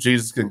knows that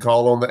Jesus can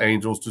call on the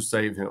angels to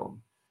save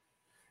him.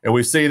 And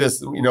we see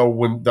this,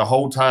 when the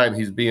whole time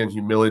he's being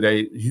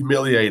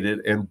humiliated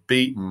and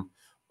beaten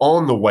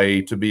on the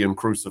way to being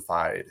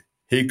crucified.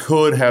 He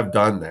could have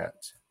done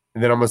that.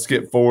 And then I'm going to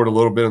skip forward a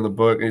little bit in the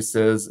book. It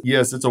says,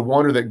 yes, it's a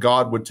wonder that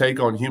God would take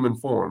on human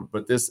form,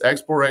 but this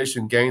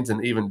exploration gains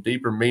an even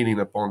deeper meaning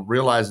upon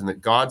realizing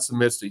that God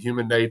submits to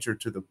human nature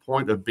to the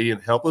point of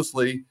being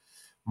helplessly,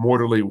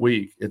 mortally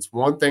weak. It's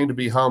one thing to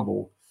be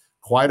humble,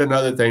 quite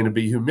another thing to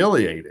be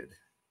humiliated.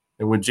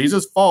 And when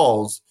Jesus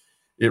falls,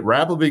 it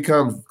rapidly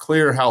becomes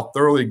clear how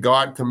thoroughly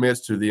God commits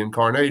to the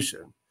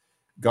incarnation.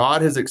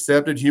 God has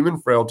accepted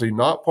human frailty,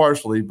 not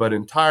partially, but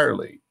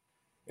entirely.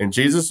 And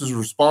Jesus'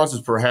 response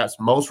is perhaps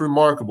most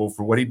remarkable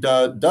for what he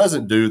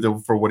doesn't do than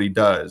for what he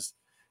does.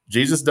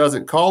 Jesus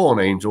doesn't call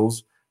on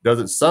angels,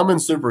 doesn't summon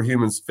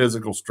superhuman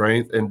physical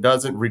strength, and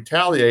doesn't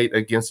retaliate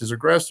against his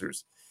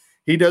aggressors.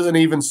 He doesn't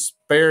even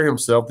spare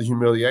himself the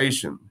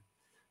humiliation.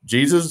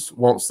 Jesus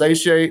won't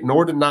satiate,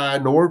 nor deny,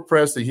 nor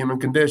repress the human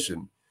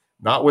condition,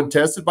 not when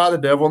tested by the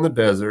devil in the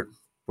desert,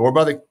 nor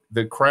by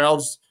the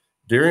crowds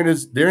during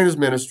his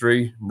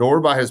ministry, nor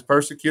by his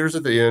persecutors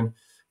at the end.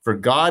 For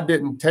God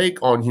didn't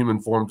take on human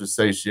form to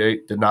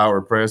satiate, deny, or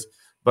oppress,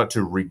 but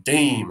to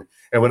redeem.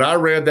 And when I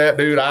read that,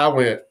 dude, I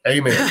went,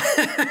 amen.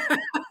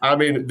 I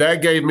mean,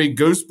 that gave me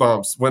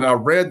goosebumps. When I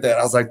read that,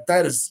 I was like,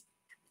 that's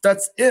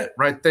it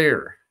right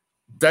there.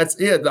 That's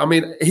it. I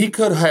mean,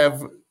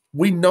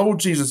 we know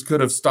Jesus could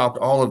have stopped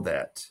all of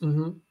that.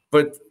 Mm-hmm.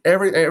 But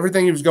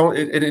everything he was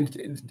going,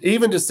 it,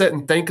 even to sit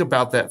and think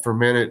about that for a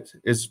minute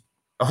is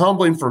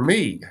humbling for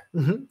me.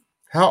 Mm-hmm.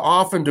 How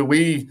often do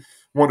we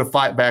want to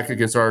fight back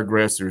against our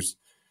aggressors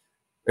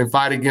and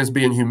fight against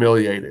being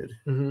humiliated?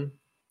 Mm-hmm.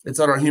 It's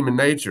on our human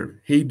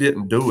nature. He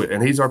didn't do it.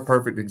 And he's our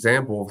perfect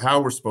example of how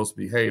we're supposed to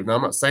behave. Now,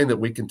 I'm not saying that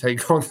we can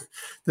take on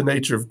the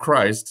nature of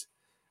Christ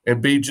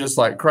and be just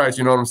like Christ.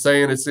 You know what I'm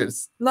saying?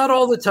 It's not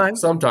all the time.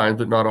 Sometimes,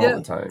 but not all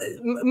the time.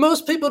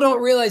 Most people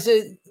don't realize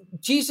that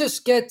Jesus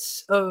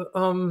gets,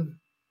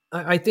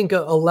 I think, a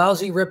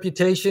lousy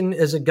reputation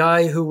as a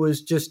guy who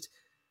was just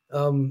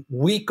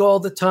weak all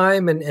the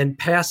time and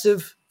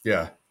passive.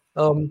 Yeah.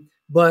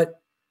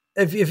 But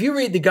if you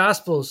read the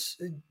Gospels,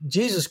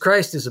 Jesus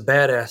Christ is a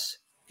badass.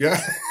 Yeah,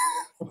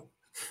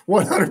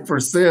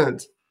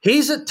 100%.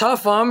 He's a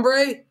tough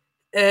hombre,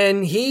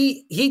 and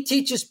he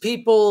teaches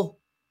people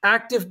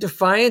active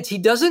defiance. He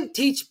doesn't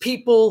teach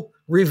people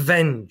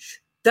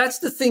revenge. That's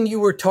the thing you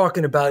were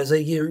talking about, is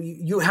that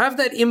you have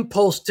that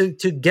impulse to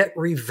get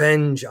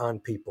revenge on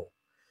people.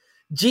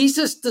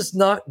 Jesus does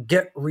not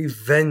get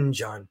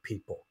revenge on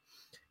people.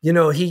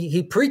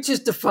 He preaches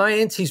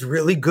defiance. He's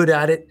really good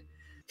at it.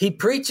 He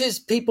preaches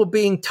people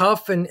being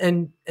tough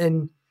and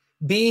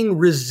being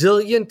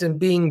resilient and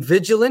being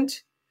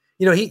vigilant.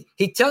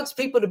 He tells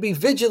people to be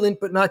vigilant,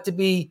 but not to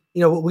be,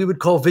 what we would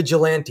call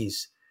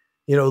vigilantes,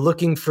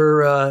 looking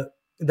for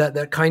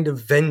that kind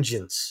of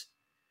vengeance,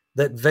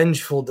 that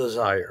vengeful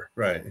desire,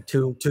 right,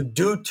 to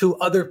do to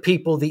other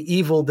people the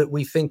evil that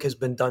we think has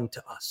been done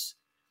to us.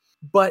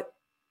 But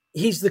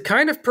he's the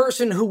kind of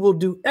person who will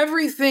do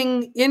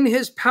everything in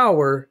his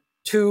power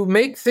to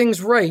make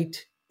things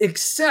right,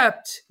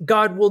 except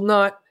God will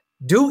not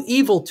do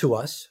evil to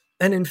us.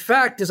 And in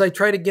fact, as I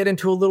try to get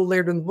into a little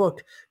later in the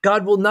book,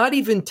 God will not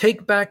even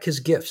take back his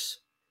gifts.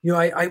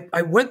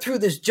 I went through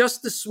this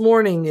just this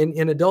morning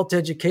in adult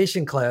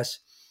education class.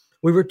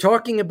 We were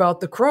talking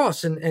about the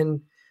cross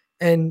and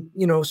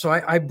so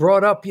I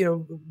brought up,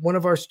 one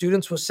of our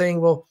students was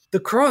saying, well, the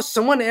cross,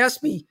 someone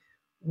asked me,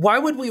 why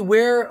would we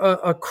wear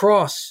a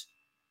cross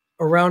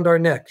around our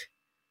neck?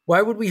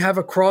 Why would we have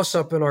a cross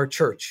up in our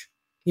church?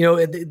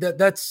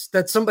 That's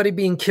somebody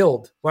being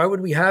killed. Why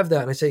would we have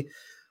that? And I say,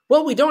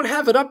 well, we don't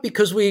have it up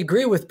because we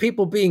agree with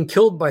people being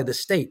killed by the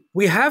state.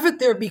 We have it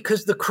there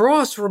because the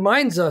cross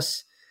reminds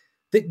us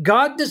that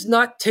God does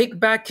not take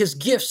back his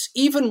gifts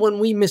even when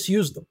we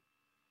misuse them.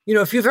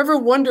 If you've ever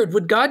wondered,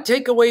 would God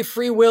take away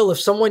free will if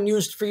someone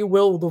used free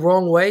will the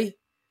wrong way?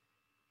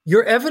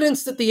 Your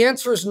evidence that the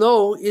answer is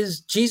no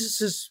is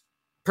Jesus's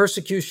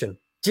persecution.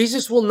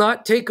 Jesus will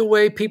not take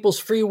away people's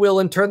free will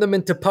and turn them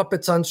into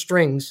puppets on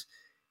strings,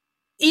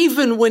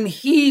 even when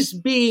he's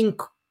being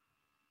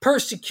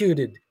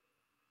persecuted,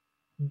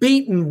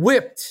 beaten,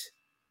 whipped,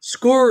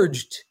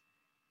 scourged,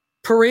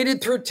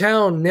 paraded through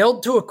town,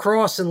 nailed to a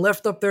cross, and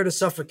left up there to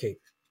suffocate.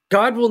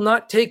 God will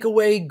not take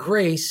away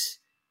grace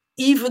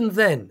even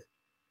then.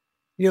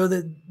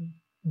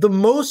 The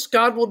most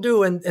God will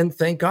do, and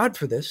thank God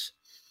for this,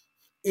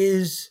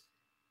 is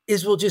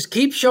is will just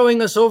keep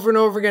showing us over and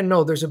over again,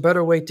 no, there's a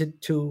better way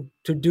to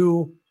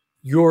do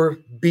your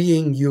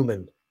being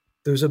human.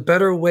 There's a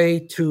better way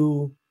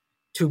to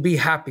be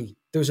happy.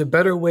 There's a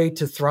better way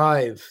to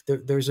thrive.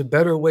 There's a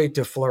better way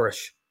to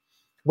flourish.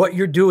 What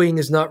you're doing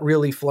is not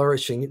really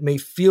flourishing. It may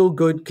feel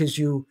good because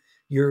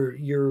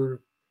you're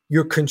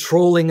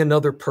controlling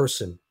another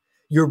person.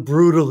 You're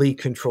brutally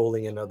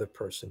controlling another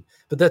person,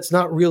 but that's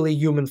not really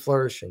human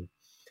flourishing.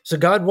 So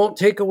God won't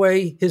take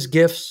away his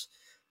gifts.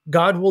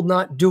 God will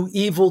not do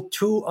evil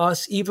to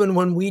us, even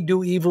when we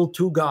do evil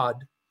to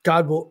God.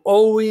 God will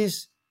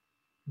always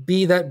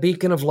be that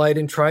beacon of light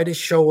and try to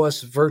show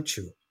us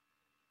virtue.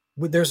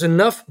 There's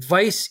enough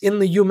vice in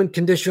the human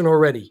condition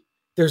already.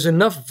 There's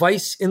enough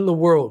vice in the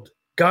world.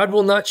 God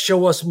will not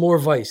show us more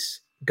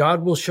vice.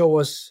 God will show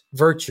us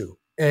virtue.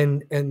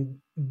 And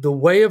the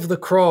way of the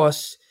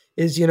cross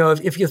is,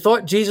 if you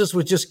thought Jesus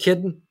was just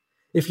kidding,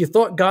 if you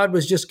thought God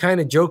was just kind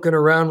of joking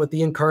around with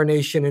the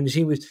incarnation and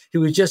he was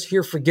just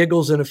here for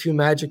giggles and a few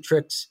magic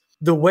tricks,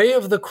 the way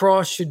of the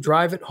cross should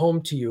drive it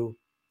home to you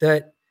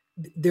that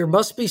there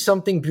must be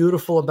something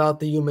beautiful about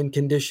the human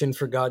condition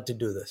for God to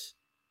do this.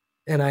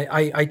 And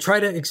I try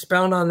to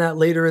expound on that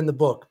later in the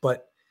book,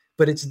 but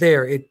it's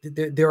there.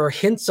 There are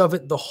hints of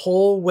it the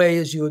whole way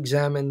as you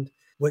examined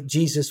what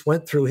Jesus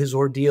went through, his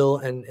ordeal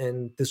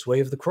and this way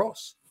of the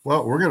cross.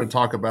 Well, we're going to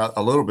talk about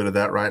a little bit of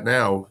that right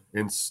now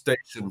in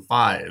Station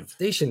 5.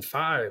 Station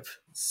 5.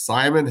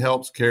 Simon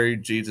helps carry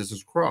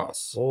Jesus'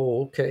 cross.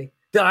 Oh, okay.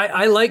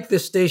 I like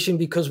this station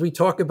because we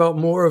talk about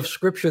more of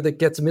Scripture that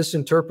gets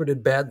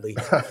misinterpreted badly.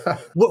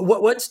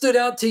 What stood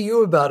out to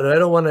you about it? I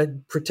don't want to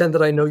pretend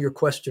that I know your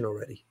question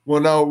already.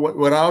 Well, no,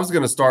 what I was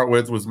going to start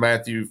with was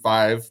Matthew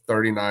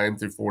 5:39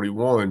 through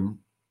 41,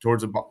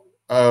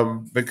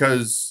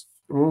 because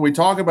when we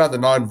talk about the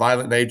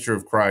nonviolent nature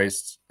of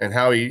Christ and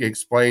how he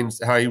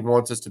explains how he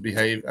wants us to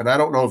behave, and I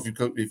don't know if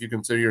you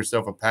consider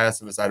yourself a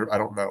pacifist, I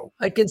don't know.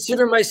 I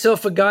consider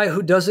myself a guy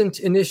who doesn't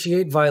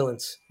initiate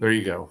violence. There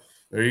you go.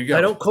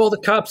 I don't call the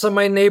cops on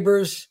my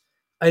neighbors.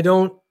 I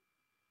don't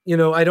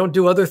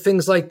do other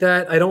things like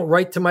that. I don't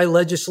write to my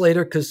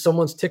legislator because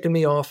someone's ticking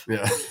me off.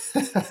 Yeah.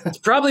 It's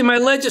probably my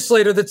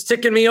legislator that's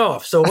ticking me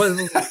off. So what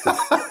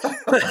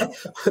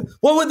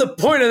would the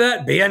point of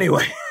that be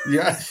anyway?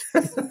 Yeah.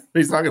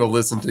 He's not going to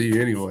listen to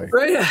you anyway.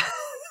 Right.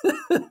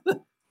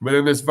 But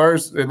in this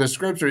verse, in the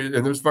scripture,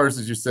 in this verse,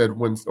 as you said,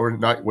 or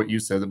not what you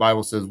said, the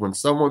Bible says, when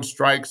someone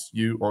strikes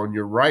you on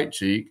your right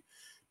cheek,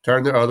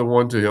 turn the other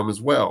one to him as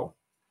well.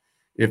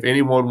 If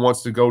anyone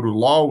wants to go to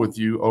law with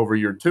you over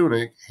your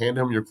tunic, hand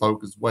him your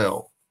cloak as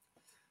well.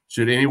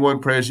 Should anyone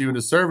press you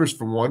into service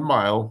for 1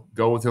 mile,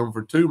 go with him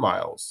for 2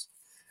 miles.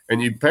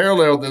 And you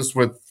parallel this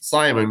with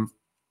Simon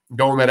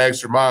going that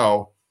extra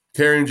mile,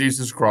 carrying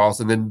Jesus' cross,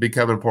 and then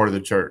becoming part of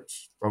the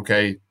church.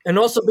 Okay. And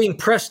also being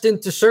pressed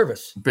into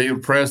service. Being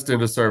pressed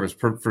into service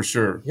for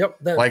sure. Yep.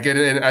 It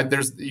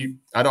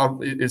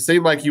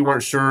seemed like you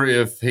weren't sure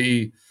if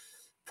he,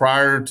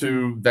 prior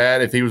to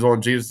that, if he was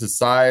on Jesus'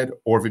 side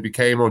or if he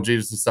became on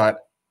Jesus' side.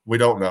 We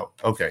don't know.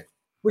 Okay.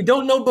 We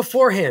don't know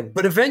beforehand,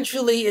 but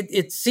eventually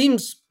it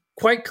seems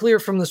quite clear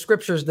from the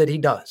scriptures that he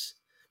does.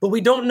 But we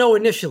don't know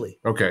initially.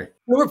 Okay.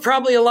 There were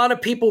probably a lot of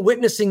people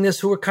witnessing this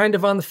who were kind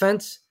of on the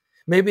fence.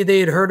 Maybe they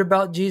had heard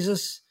about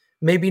Jesus,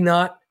 maybe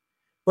not,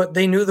 but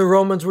they knew the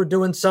Romans were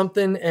doing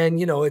something, and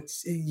you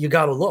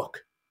got to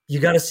look. You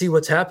got to see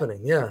what's happening.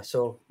 Yeah.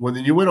 So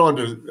then you went on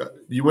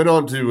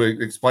to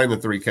explain the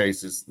 3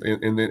 cases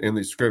in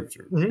the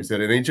scripture. Mm-hmm. He said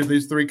in each of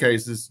these 3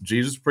 cases,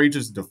 Jesus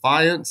preaches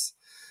defiance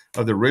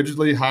of the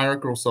rigidly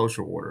hierarchical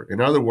social order.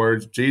 In other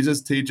words,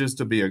 Jesus teaches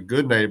to be a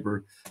good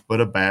neighbor but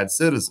a bad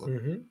citizen.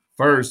 Mm-hmm.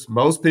 First,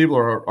 most people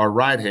are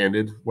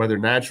right-handed, whether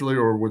naturally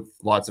or with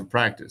lots of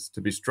practice. To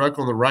be struck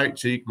on the right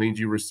cheek means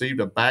you received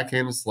a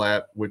backhanded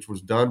slap, which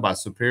was done by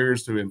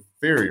superiors to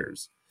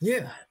inferiors.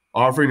 Yeah.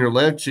 Offering your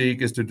left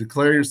cheek is to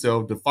declare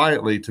yourself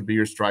defiantly to be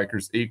your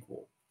striker's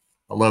equal.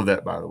 I love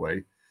that, by the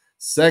way.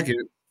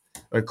 Second,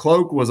 a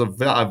cloak was a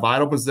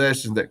vital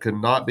possession that could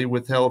not be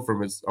withheld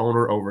from its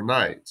owner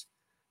overnight.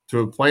 To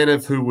a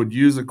plaintiff who would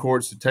use the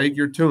courts to take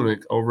your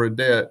tunic over a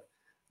debt,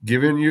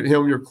 giving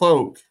him your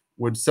cloak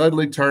would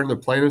suddenly turn the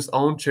plaintiff's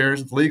own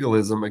cherished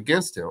legalism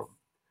against him.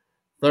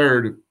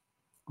 Third,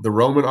 the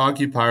Roman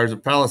occupiers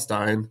of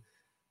Palestine,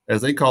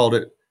 as they called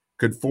it,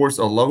 could force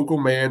a local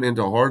man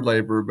into hard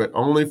labor, but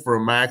only for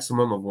a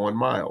maximum of 1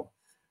 mile.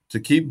 To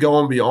keep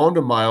going beyond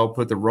a mile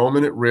put the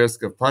Roman at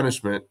risk of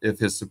punishment if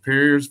his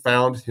superiors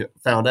found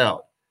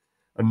out.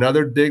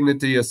 Another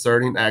dignity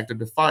asserting act of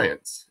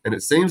defiance. And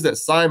it seems that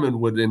Simon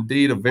would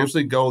indeed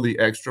eventually go the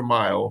extra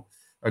mile,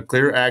 a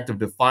clear act of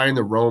defying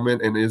the Roman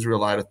and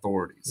Israelite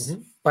authorities.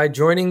 Mm-hmm. By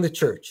joining the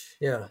church,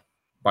 yeah.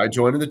 By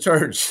joining the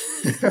church.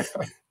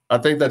 I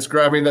think that's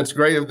great. I mean, that's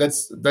great.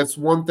 That's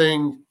one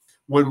thing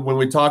when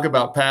we talk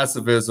about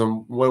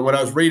pacifism. When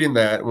I was reading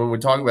that, when we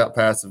talk about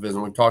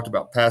pacifism, we've talked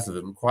about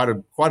pacifism quite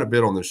a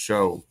bit on the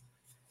show.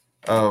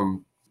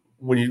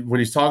 When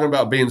he's talking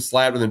about being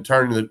slapped and then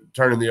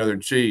turning the other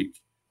cheek.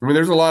 I mean,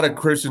 there's a lot of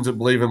Christians that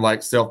believe in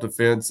like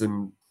self-defense,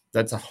 and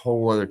that's a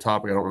whole other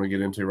topic I don't want to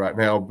get into right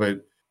now.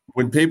 But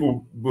when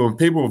people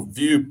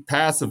view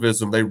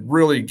pacifism, they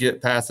really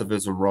get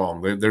pacifism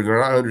wrong. They're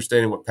not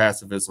understanding what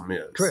pacifism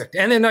is. Correct.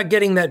 And they're not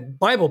getting that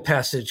Bible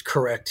passage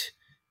correct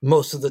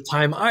most of the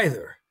time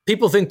either.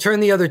 People think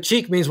turn the other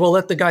cheek means, well,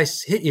 let the guy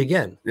hit you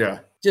again. Yeah.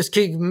 Just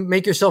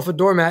make yourself a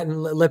doormat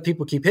and let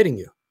people keep hitting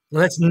you.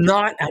 And that's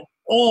not at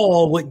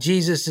all what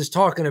Jesus is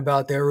talking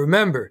about there.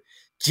 Remember,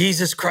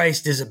 Jesus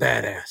Christ is a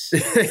badass.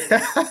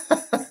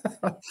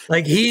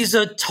 Like, he's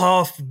a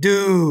tough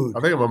dude.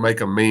 I think I'm going to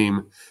make a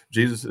meme.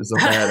 Jesus is a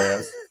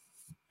badass.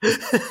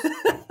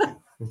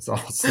 It's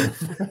awesome.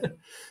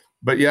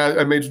 But yeah,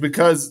 I mean, it's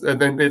because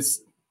then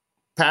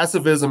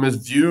pacifism is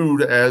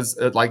viewed as,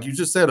 like you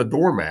just said, a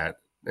doormat.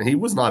 And he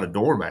was not a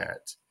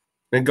doormat.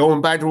 And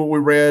going back to what we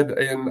read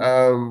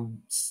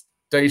in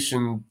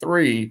Station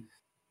 3,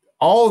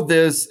 all of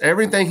this,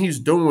 everything he's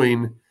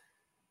doing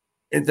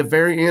at the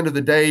very end of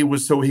the day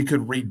was so he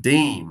could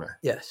redeem.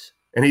 Yes.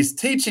 And he's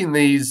teaching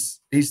these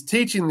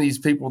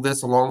people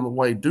this along the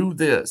way. Do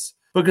this.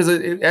 Because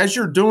as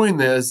you're doing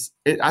this,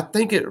 I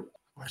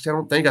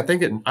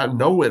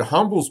know it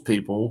humbles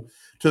people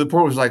to the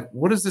point where it's like,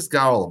 what is this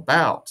guy all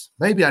about?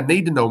 Maybe I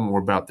need to know more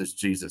about this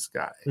Jesus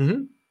guy.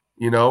 Mm-hmm.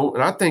 And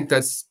I think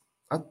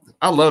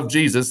I love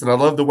Jesus, and I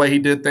love the way he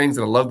did things,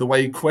 and I love the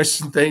way he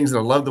questioned things, and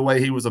I love the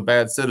way he was a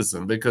bad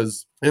citizen,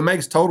 because it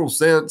makes total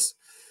sense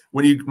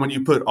when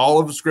you put all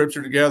of the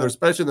scripture together,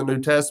 especially the New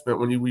Testament,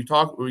 when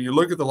you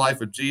look at the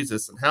life of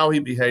Jesus and how he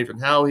behaved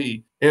and how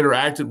he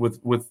interacted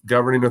with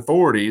governing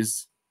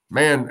authorities.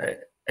 Man,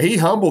 he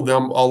humbled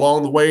them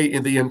along the way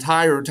in the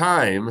entire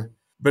time,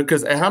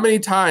 because how many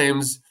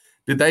times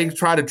did they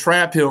try to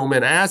trap him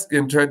and ask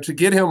him to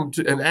get him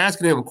to, and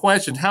asking him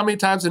questions? How many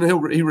times did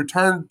he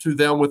returned to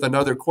them with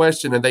another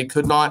question and they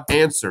could not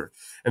answer?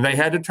 And they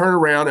had to turn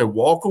around and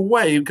walk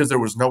away because there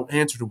was no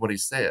answer to what he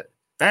said.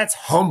 That's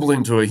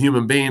humbling to a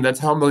human being. That's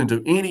humbling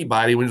to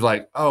anybody when he's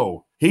like,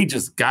 oh, he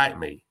just got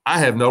me. I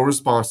have no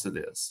response to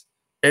this.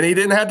 And he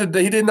did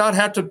not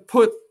have to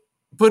put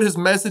his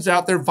message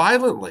out there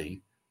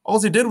violently. All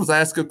he did was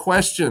ask a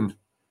question.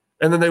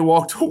 And then they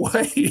walked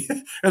away,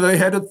 and they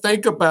had to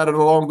think about it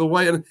along the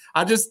way. And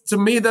to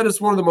me, that is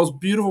one of the most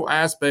beautiful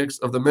aspects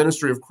of the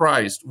ministry of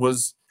Christ,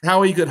 was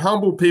how he could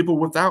humble people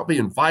without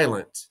being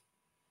violent,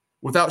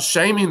 without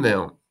shaming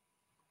them.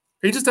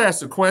 He just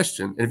asked a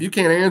question. And if you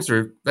can't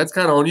answer, that's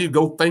kind of on you.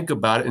 Go think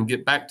about it and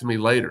get back to me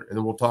later, and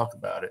then we'll talk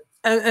about it.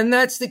 And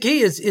that's the key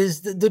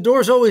is the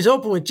door's always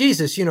open with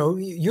Jesus.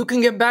 You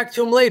can get back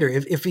to him later.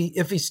 If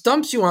he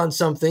stumps you on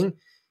something,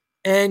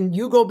 and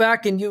you go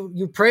back and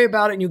you pray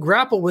about it and you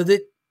grapple with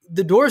it,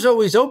 the door's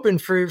always open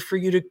for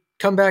you to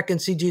come back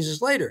and see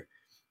Jesus later.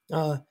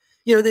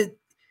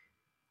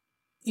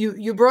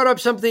 You brought up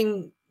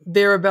something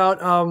there about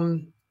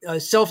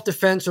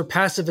self-defense or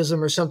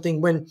pacifism or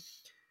something.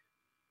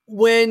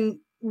 When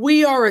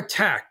we are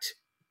attacked,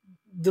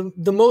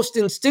 the most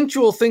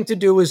instinctual thing to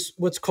do is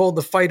what's called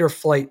the fight or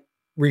flight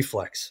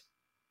reflex.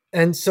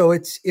 And so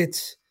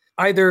it's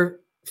either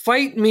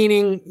fight,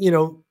 meaning,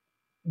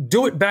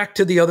 do it back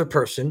to the other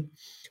person,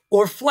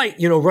 or flight,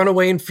 run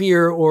away in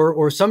fear,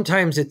 or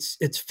sometimes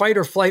it's fight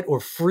or flight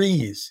or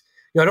freeze.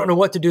 I don't know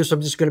what to do, so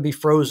I'm just going to be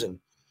frozen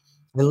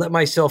and let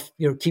myself,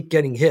 keep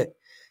getting hit.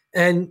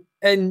 And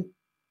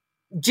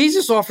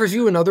Jesus offers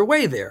you another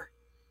way there.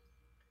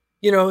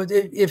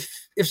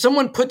 If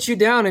someone puts you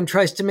down and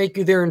tries to make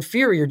you their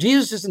inferior,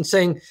 Jesus isn't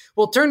saying,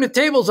 well, turn the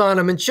tables on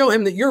him and show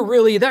him that you're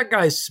really that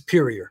guy's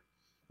superior.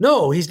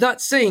 No, he's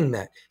not saying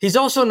that. He's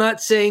also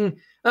not saying,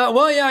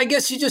 well, yeah, I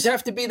guess you just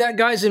have to be that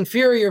guy's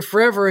inferior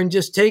forever and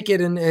just take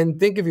it and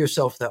think of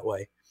yourself that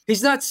way.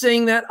 He's not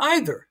saying that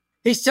either.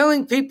 He's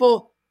telling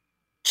people,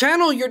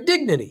 channel your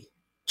dignity.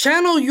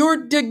 Channel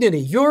your dignity,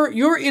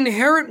 your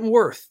inherent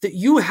worth that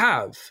you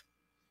have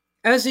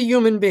as a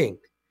human being,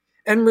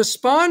 and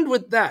respond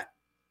with that.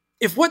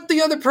 If what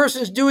the other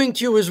person's doing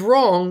to you is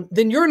wrong,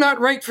 then you're not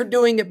right for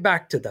doing it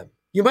back to them.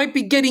 You might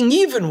be getting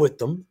even with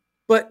them,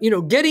 but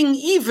getting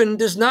even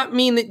does not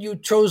mean that you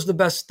chose the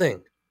best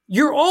thing.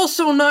 You're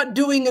also not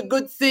doing a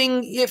good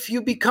thing if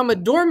you become a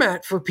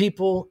doormat for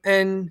people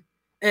and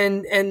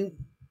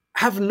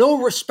have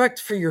no respect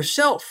for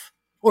yourself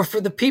or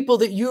for the people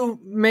that you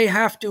may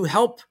have to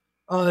help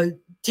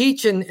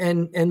teach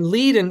and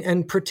lead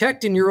and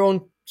protect in your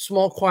own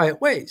small, quiet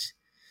ways.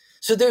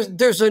 So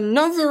there's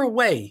another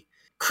way.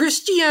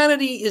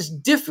 Christianity is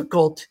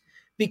difficult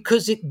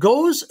because it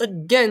goes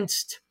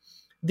against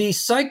the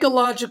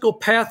psychological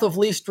path of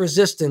least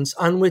resistance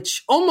on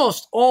which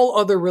almost all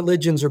other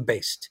religions are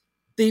based.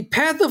 The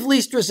path of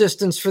least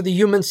resistance for the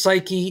human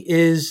psyche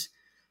is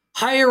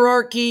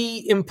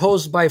hierarchy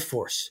imposed by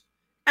force.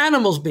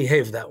 Animals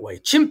behave that way.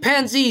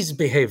 Chimpanzees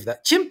behave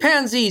that.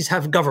 Chimpanzees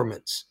have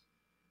governments.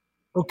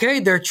 Okay,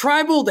 they're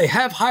tribal, they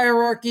have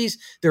hierarchies,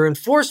 they're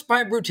enforced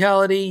by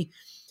brutality,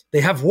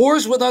 they have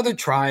wars with other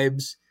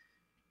tribes.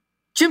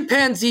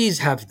 Chimpanzees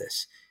have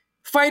this.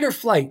 Fight or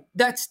flight,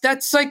 that's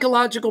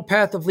psychological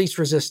path of least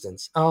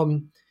resistance.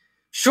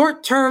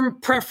 Short-term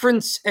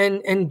preference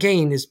and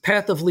gain is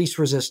path of least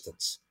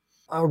resistance.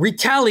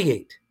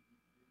 Retaliate,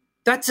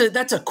 that's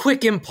a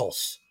quick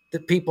impulse.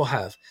 that people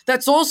have.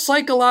 That's all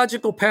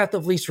psychological path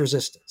of least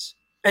resistance.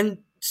 And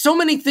so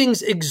many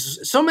things,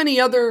 so many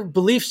other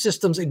belief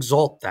systems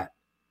exalt that.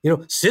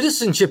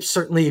 Citizenship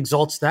certainly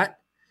exalts that.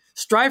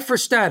 Strive for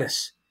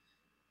status.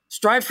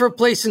 Strive for a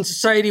place in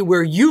society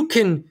where you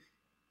can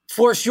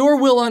force your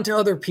will onto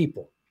other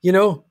people.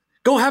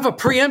 Go have a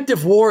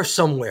preemptive war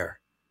somewhere.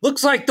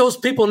 Looks like those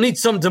people need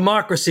some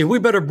democracy. We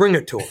better bring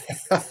it to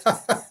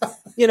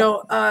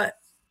them.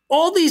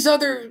 All these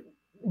other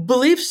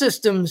belief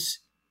systems,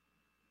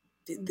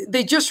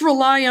 they just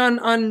rely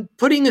on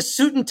putting a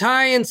suit and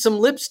tie and some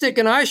lipstick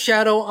and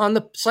eyeshadow on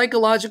the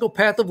psychological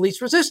path of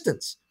least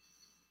resistance.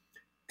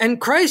 And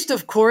Christ,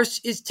 of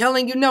course, is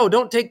telling you, no,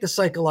 don't take the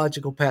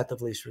psychological path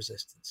of least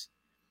resistance.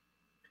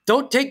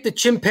 Don't take the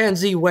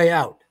chimpanzee way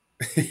out.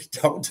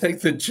 Don't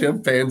take the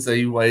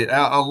chimpanzee way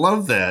out. I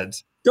love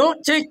that.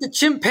 Don't take the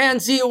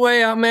chimpanzee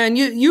way out, man.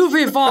 You've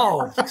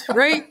evolved,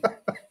 right?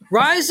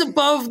 Rise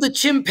above the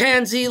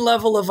chimpanzee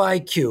level of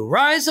IQ.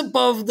 Rise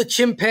above the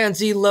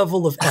chimpanzee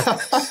level of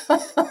ethics.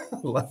 I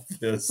love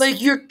this.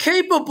 Like, you're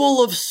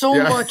capable of so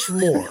much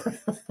more.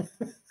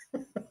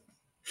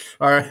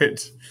 All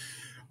right.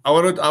 I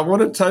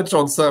want to touch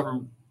on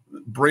something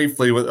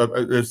briefly. With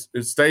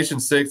it's Station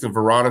 6 and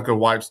Veronica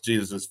wipes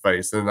Jesus'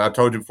 face. And I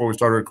told you before we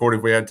started recording,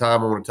 if we had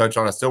time, I want to touch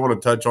on it. I still want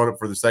to touch on it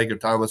for the sake of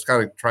time. Let's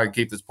kind of try and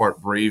keep this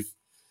part brief,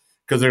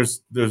 because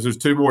there's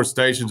two more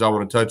stations I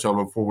want to touch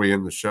on before we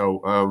end the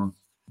show.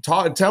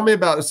 Tell me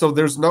about, so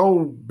there's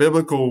no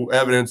biblical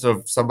evidence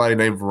of somebody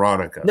named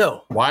Veronica.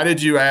 No. Why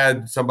did you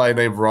add somebody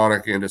named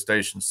Veronica into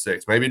Station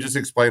 6? Maybe just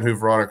explain who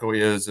Veronica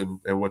is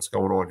and what's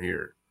going on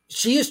here.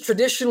 She is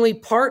traditionally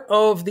part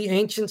of the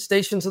ancient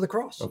Stations of the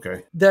Cross.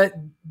 Okay. That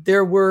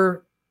there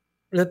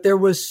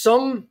was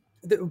some,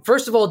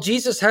 first of all,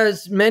 Jesus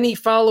has many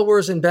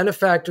followers and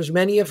benefactors,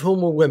 many of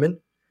whom were women,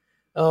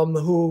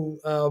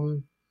 who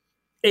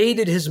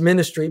aided his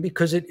ministry,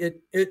 because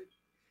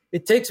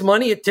it takes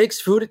money, it takes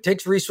food, it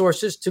takes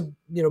resources to,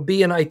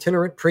 be an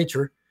itinerant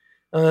preacher,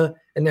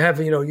 and have,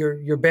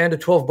 your band of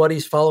 12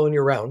 buddies following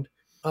you around.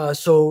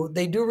 So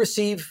they do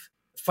receive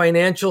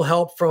financial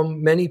help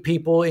from many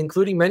people,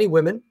 including many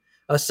women.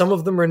 Some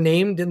of them are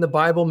named in the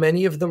Bible.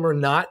 Many of them are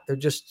not. They're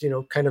just,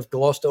 kind of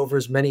glossed over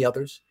as many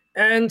others.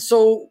 And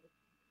so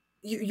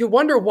you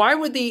wonder, why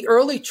would the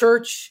early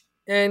church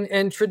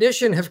and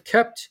tradition have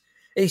kept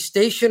a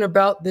station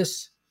about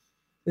this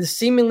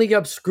seemingly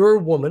obscure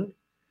woman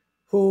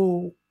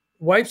who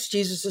wipes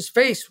Jesus's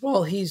face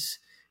while he's,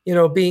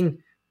 being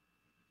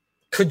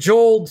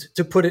cajoled,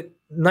 to put it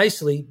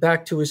nicely,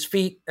 back to his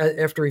feet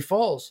after he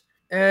falls.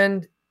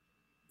 And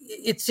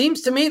it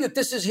seems to me that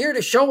this is here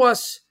to show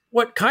us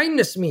what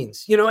kindness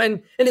means,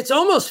 and it's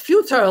almost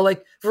futile.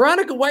 Like,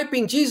 Veronica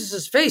wiping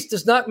Jesus's face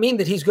does not mean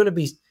that he's going to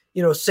be,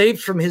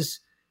 saved from his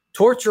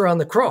torture on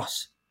the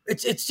cross.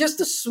 It's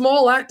just a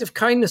small act of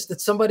kindness that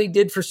somebody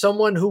did for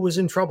someone who was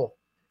in trouble.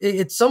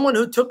 It's someone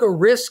who took a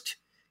risk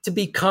to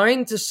be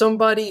kind to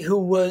somebody who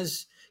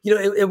was,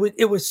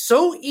 it was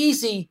so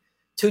easy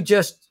to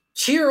just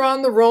cheer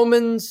on the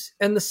Romans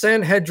and the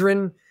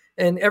Sanhedrin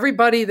and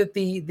everybody that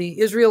the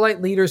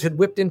Israelite leaders had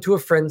whipped into a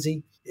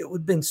frenzy. It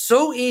would have been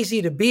so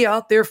easy to be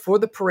out there for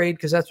the parade,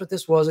 because that's what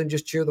this was, and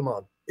just cheer them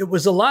on. It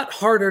was a lot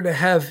harder to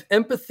have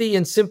empathy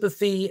and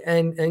sympathy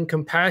and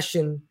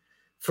compassion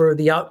for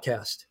the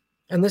outcast.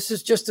 And this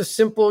is just a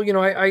simple,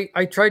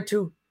 I tried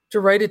to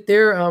write it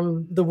there.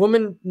 The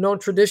woman known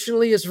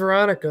traditionally as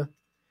Veronica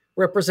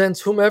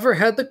represents whomever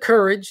had the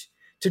courage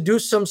to do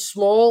some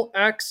small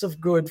acts of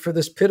good for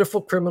this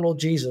pitiful criminal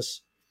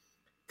Jesus.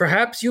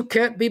 Perhaps you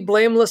can't be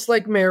blameless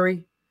like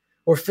Mary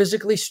or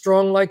physically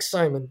strong like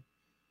Simon,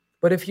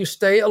 but if you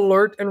stay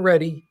alert and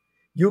ready,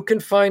 you can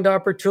find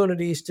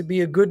opportunities to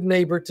be a good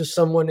neighbor to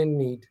someone in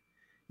need.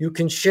 You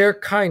can share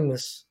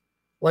kindness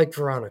like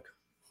Veronica.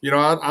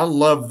 I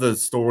love the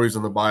stories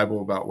in the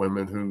Bible about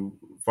women who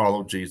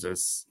follow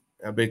Jesus,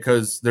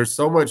 because there's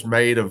so much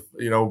made of,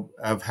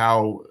 of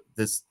how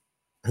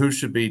who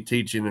should be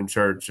teaching in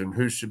church and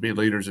who should be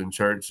leaders in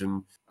church.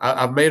 And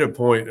I've made a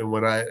point, and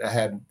when I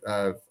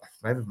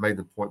haven't made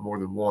the point more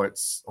than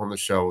once on the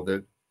show,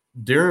 that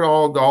during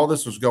all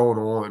this was going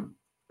on,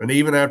 and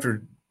even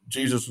after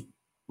Jesus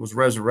was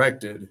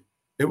resurrected,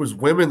 it was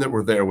women that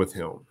were there with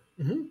him,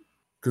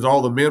 because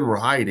all the men were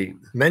hiding.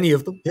 Many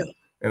of them, yeah.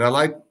 And I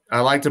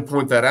like to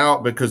point that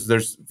out, because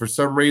there's, for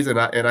some reason,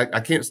 I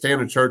can't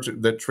stand a church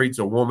that treats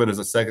a woman as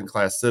a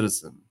second-class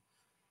citizen.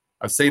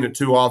 I've seen it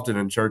too often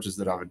in churches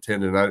that I've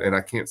attended, and I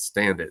can't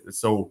stand it.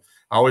 So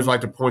I always like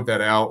to point that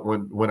out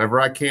whenever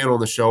I can on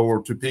the show,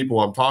 or to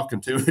people I'm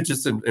talking to,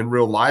 just in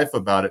real life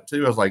about it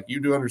too. I was like, you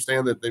do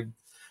understand that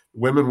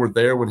women were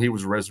there when he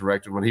was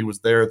resurrected, when he was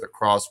there at the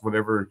cross,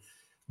 whenever,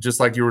 just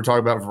like you were talking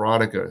about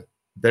Veronica,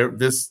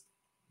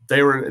 they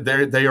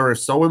are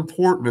so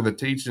important in the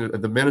teaching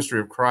of the ministry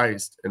of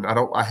Christ. And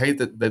I hate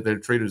that they're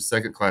treated as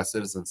second-class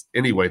citizens.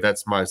 Anyway,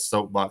 that's my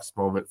soapbox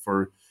moment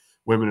for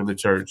women in the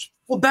church.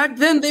 Well, back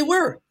then they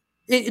were.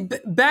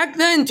 Back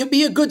then, to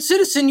be a good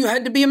citizen, you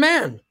had to be a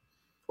man,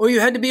 or you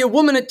had to be a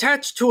woman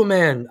attached to a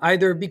man,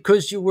 either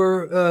because you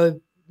were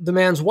the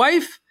man's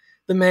wife,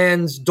 the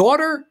man's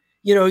daughter.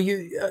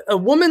 A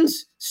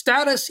woman's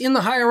status in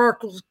the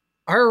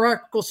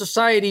hierarchical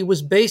society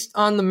was based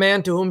on the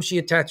man to whom she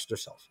attached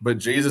herself. But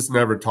Jesus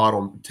never taught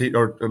them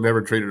or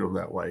never treated them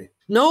that way.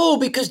 No,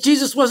 because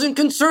Jesus wasn't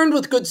concerned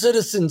with good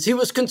citizens. He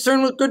was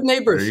concerned with good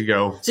neighbors. There you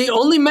go. See,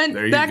 only men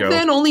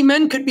only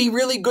men could be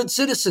really good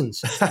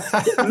citizens.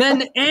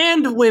 Men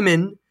and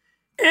women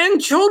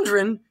and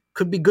children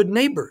could be good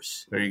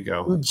neighbors. There you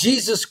go. And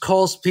Jesus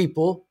calls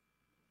people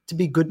to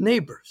be good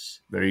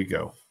neighbors. There you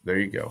go.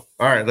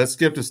 All right, let's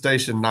skip to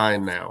station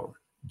 9 now.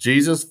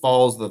 Jesus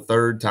falls the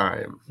third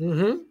time.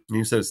 Mm-hmm.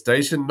 He says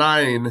station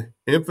 9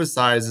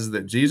 emphasizes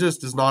that Jesus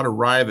does not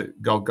arrive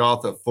at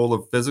Golgotha full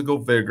of physical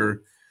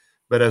vigor,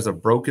 but as a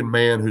broken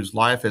man whose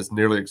life has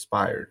nearly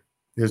expired.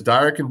 His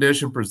dire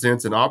condition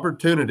presents an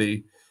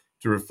opportunity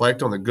to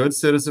reflect on the good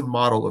citizen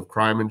model of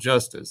crime and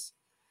justice.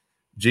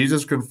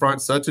 Jesus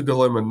confronts such a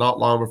dilemma not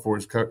long before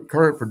his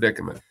current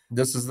predicament.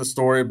 This is the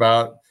story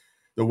about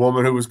the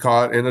woman who was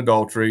caught in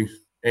adultery,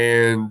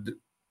 and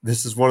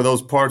this is one of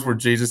those parts where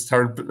Jesus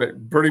turned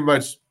pretty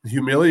much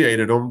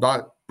humiliated them,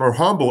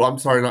 humbled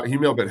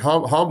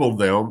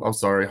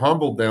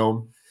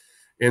them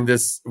in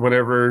this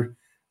whenever.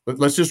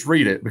 Let's just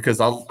read it because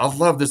I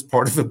love this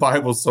part of the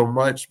Bible so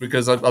much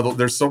because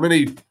there's so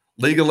many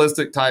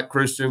legalistic type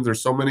Christians.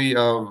 There's so many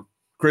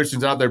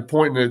Christians out there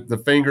pointing the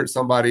finger at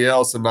somebody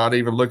else and not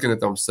even looking at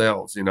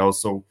themselves,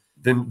 So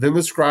then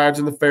the scribes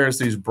and the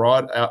Pharisees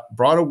brought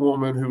a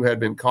woman who had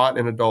been caught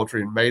in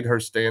adultery and made her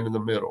stand in the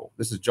middle.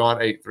 This is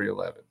John 8, 3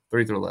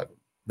 through 11.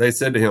 They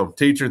said to him,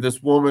 "Teacher,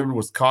 this woman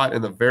was caught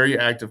in the very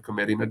act of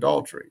committing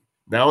adultery.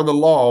 Now in the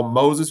law,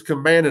 Moses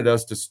commanded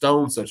us to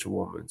stone such a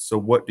woman. So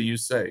what do you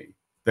say?"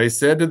 They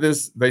said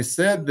this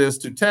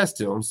to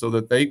test him so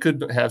that they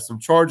could have some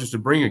charges to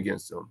bring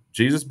against him.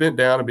 Jesus bent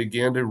down and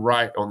began to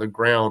write on the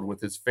ground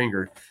with his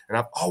finger. And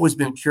I've always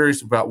been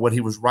curious about what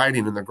he was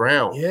writing in the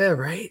ground. Yeah,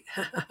 right.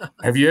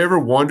 Have you ever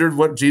wondered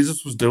what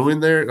Jesus was doing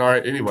there? All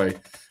right, anyway.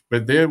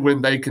 But then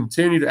when they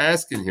continued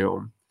asking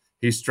him,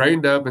 he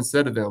straightened up and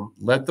said to them,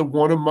 "Let the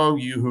one among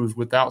you who is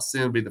without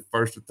sin be the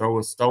first to throw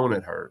a stone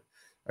at her."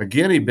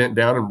 Again, he bent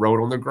down and wrote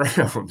on the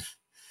ground.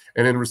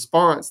 And in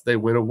response, they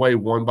went away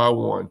one by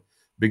one,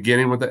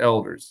 beginning with the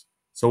elders.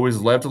 So he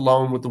was left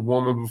alone with the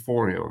woman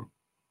before him.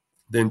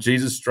 Then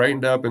Jesus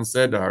straightened up and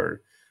said to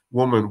her,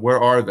 "Woman, where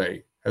are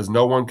they? Has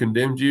no one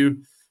condemned you?"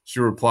 She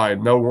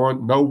replied, "No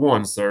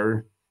one,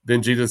 sir."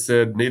 Then Jesus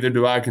said, "Neither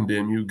do I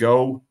condemn you.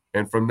 Go,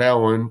 and from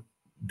now on,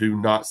 do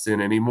not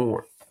sin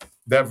anymore."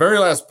 That very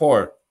last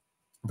part,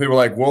 people are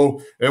like,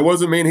 well, it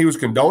wasn't mean he was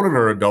condoning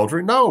her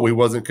adultery. No, he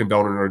wasn't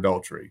condoning her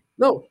adultery.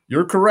 No.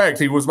 You're correct.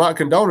 He was not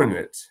condoning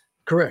it.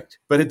 Correct.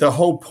 But the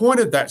whole point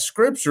of that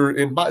scripture,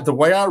 and the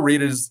way I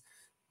read it is,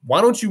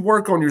 why don't you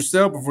work on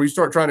yourself before you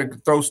start trying to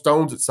throw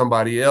stones at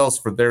somebody else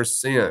for their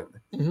sin?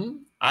 Mm-hmm.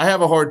 I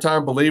have a hard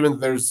time believing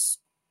that there's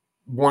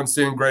one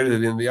sin greater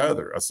than the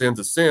other. A sin's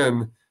a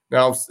sin.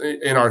 Now,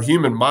 in our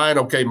human mind,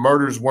 okay,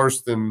 murder is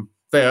worse than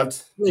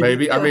theft,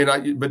 maybe.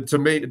 Yeah. But to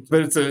me,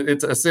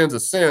 it's a sin's a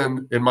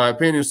sin, in my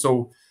opinion.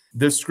 So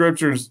this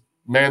scripture's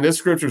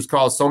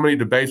caused so many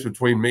debates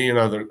between me and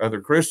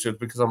other Christians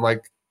because I'm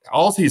like,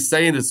 all he's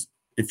saying is,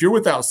 if you're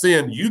without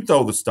sin, you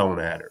throw the stone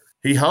at her.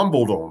 He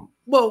humbled them.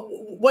 Well,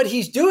 what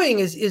he's doing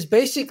is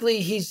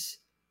basically he's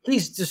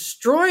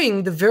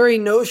destroying the very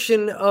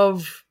notion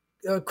of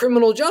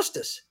criminal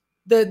justice.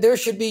 That there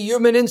should be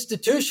human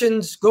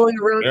institutions going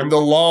around. In the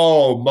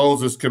law,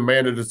 Moses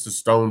commanded us to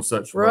stone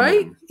such women.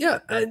 Right? Yeah.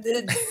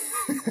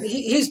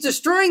 He's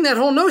destroying that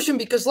whole notion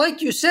because,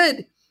 like you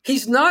said,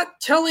 he's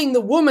not telling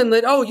the woman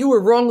that, oh, you were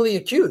wrongly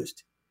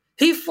accused.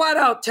 He flat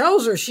out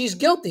tells her she's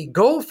guilty.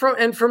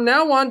 From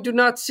now on, do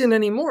not sin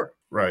anymore.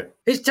 Right.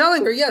 He's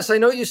telling her, yes, I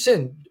know you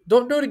sinned.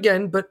 Don't do it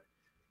again, but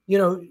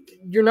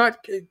you're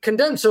not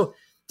condemned. So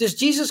does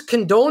Jesus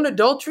condone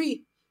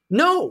adultery?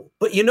 No.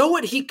 But you know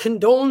what he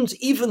condones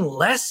even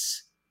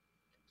less?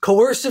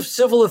 Coercive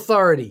civil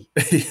authority.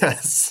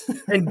 Yes.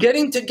 And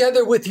getting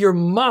together with your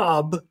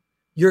mob,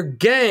 your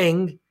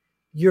gang,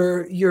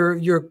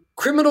 your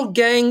criminal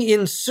gang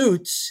in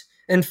suits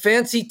and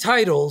fancy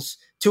titles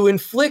to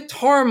inflict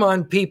harm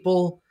on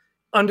people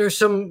under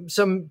some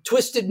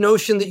twisted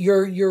notion that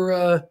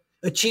you're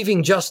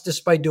achieving justice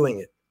by doing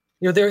it.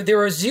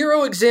 There are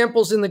zero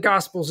examples in the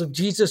Gospels of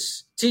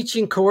Jesus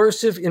teaching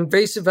coercive,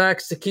 invasive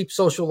acts to keep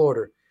social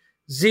order.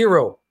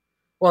 Zero.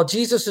 While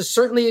Jesus is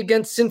certainly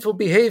against sinful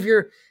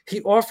behavior,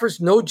 he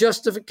offers no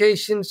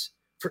justifications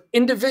for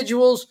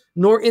individuals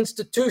nor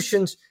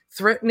institutions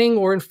threatening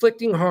or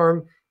inflicting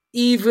harm,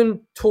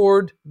 even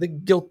toward the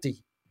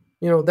guilty.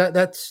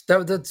 That's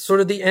sort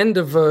of the end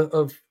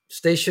of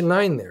Station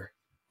 9 there.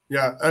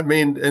 Yeah,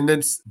 and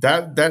it's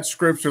that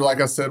scripture,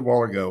 like I said a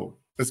while ago,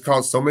 it's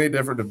caused so many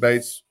different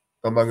debates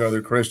among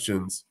other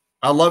Christians.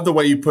 I love the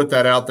way you put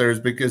that out there, is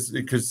because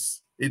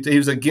he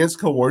was against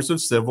coercive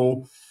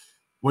civil.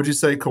 What'd you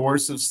say?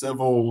 Coercive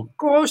civil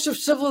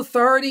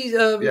authority,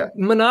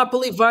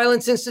 monopoly,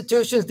 violence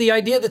institutions. The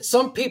idea that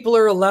some people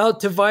are allowed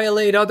to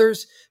violate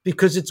others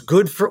because it's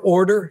good for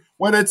order.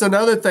 Well, it's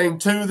another thing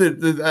too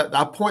that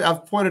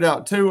I've pointed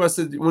out too. I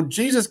said when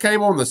Jesus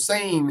came on the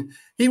scene,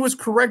 he was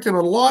correcting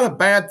a lot of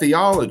bad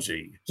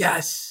theology.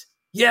 Yes.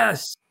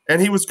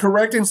 And he was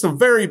correcting some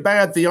very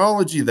bad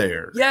theology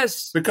there.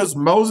 Yes. Because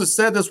Moses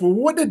said this. Well,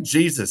 what did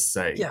Jesus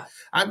say? Yeah.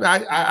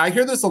 I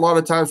hear this a lot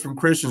of times from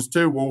Christians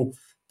too. Well,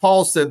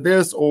 Paul said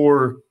this,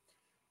 or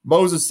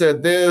Moses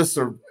said this,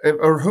 or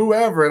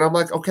whoever. And I'm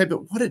like, okay,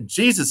 but what did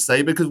Jesus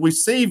say? Because we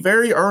see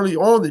very early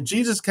on that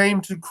Jesus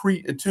came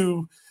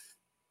to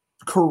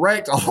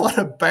correct a lot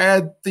of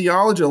bad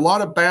theology, a lot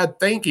of bad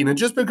thinking. And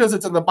just because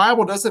it's in the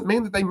Bible doesn't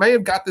mean that they may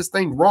have got this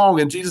thing wrong.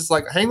 And Jesus is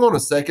like, hang on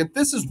a second.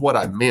 This is what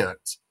I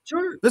meant.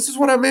 Sure. This is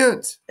what I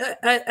meant.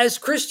 As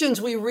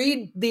Christians, we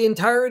read the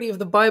entirety of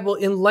the Bible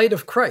in light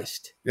of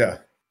Christ. Yeah.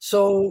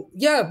 So,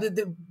 yeah,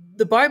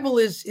 the Bible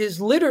is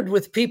littered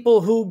with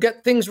people who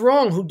get things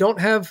wrong, who don't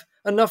have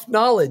enough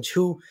knowledge,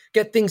 who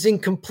get things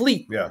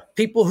incomplete. Yeah.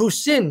 People who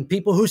sin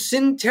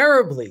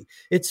terribly.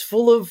 It's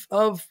full of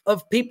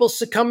people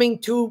succumbing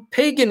to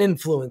pagan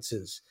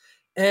influences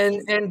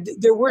and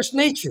their worst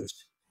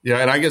natures. Yeah,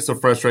 and I get so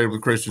frustrated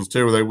with Christians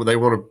too. They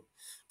want to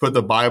put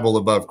the Bible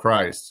above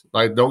Christ.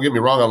 Like, don't get me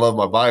wrong, I love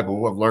my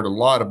Bible. I've learned a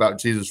lot about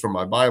Jesus from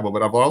my Bible,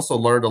 but I've also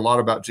learned a lot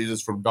about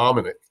Jesus from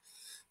Domenic,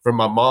 from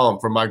my mom,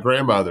 from my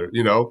grandmother,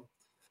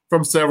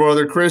 from several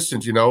other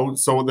Christians,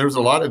 So there's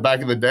a lot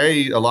back in the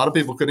day, a lot of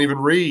people couldn't even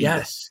read.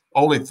 Yes.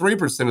 Only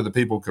 3% of the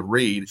people could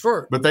read.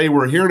 Sure. But they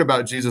were hearing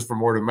about Jesus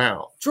from word of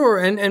mouth. Sure,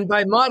 and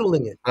by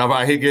modeling it. And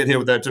I get hit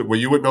with that too. Well,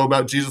 you wouldn't know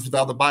about Jesus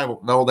without the Bible.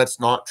 No, that's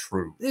not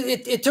true.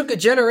 It took a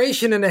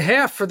generation and a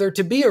half for there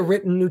to be a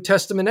written New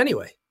Testament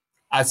anyway.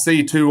 I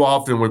see too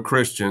often with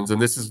Christians,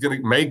 and this is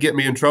may get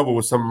me in trouble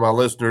with some of my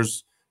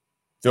listeners.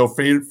 Feel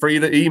free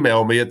to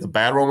email me at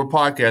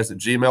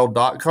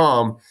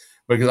thebadromanpodcast@gmail.com,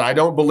 because I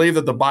don't believe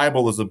that the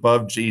Bible is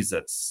above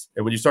Jesus.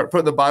 And when you start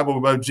putting the Bible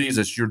above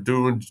Jesus, you're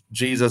doing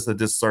Jesus a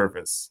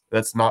disservice.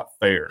 That's not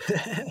fair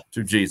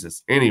to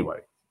Jesus. Anyway,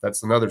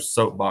 that's another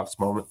soapbox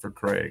moment for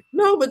Craig.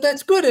 No, but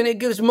that's good. And it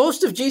gives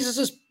most of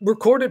Jesus's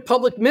recorded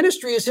public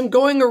ministry is him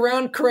going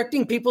around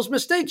correcting people's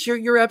mistakes.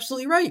 You're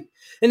absolutely right.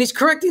 And he's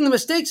correcting the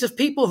mistakes of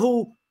people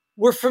who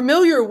were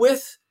familiar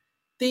with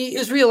the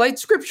Israelite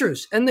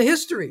scriptures and the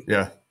history.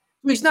 Yeah.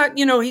 He's not,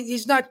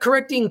 he's not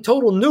correcting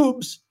total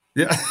noobs.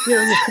 Yeah.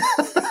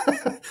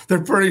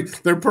 They're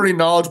pretty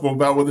knowledgeable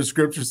about what the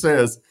scripture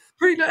says.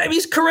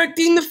 He's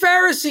correcting the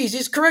Pharisees.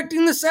 He's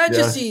correcting the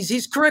Sadducees. Yeah.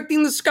 He's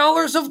correcting the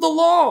scholars of the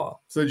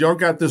law. So y'all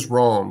got this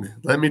wrong.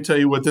 Let me tell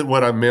you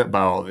what I meant by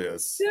all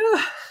this.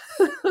 Yeah.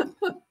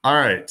 All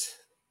right.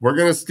 We're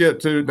going to skip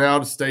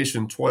to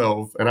station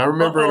 12. And I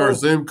remember in our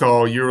Zoom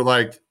call, you were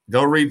like,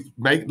 go read,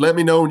 let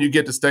me know when you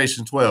get to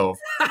station 12.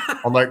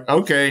 I'm like,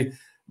 okay.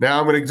 Now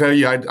I'm going to tell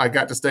you I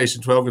got to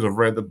station 12 because I've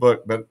read the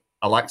book, but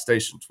I like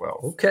station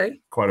 12.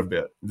 Okay. Quite a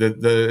bit.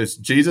 It's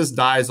Jesus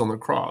dies on the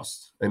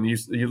cross. And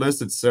you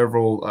listed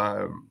several,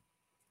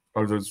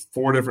 there's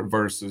 4 different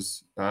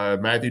verses.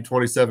 Matthew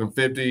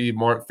 27:50,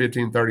 Mark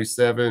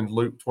 15:37,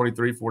 Luke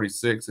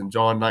 23:46, and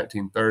John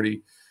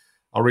 19:30.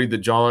 I'll read the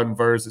John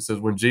verse. It says,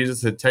 when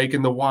Jesus had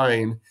taken the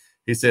wine,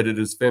 he said, it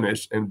is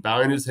finished. And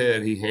bowing his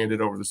head, he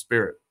handed over the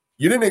Spirit.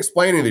 You didn't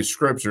explain any of these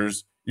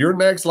scriptures. Your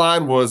next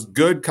line was,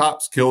 good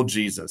cops killed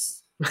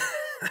Jesus.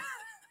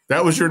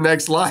 That was your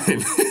next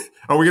line.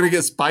 Are we going to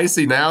get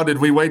spicy now? Did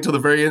we wait till the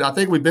very end? I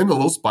think we've been a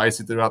little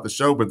spicy throughout the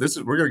show, but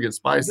we're going to get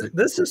spicy.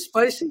 This is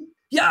spicy?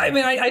 Yeah, I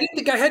mean, I didn't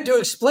think I had to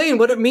explain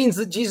what it means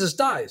that Jesus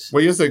dies.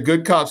 Well, you said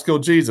good cops kill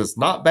Jesus,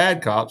 not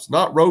bad cops,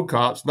 not rogue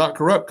cops, not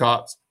corrupt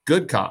cops,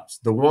 good cops,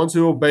 the ones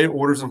who obey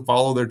orders and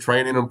follow their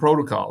training and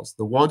protocols,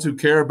 the ones who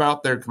care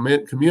about their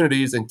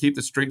communities and keep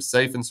the streets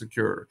safe and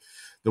secure,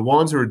 the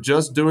ones who are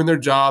just doing their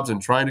jobs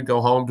and trying to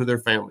go home to their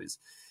families.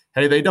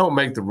 Hey, they don't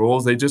make the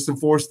rules. They just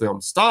enforce them.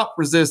 Stop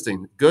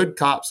resisting. Good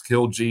cops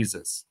kill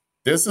Jesus.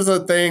 This is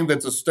a thing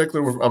that's a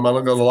stickler. I'm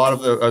looking at a lot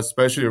of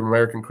especially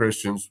American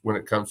Christians when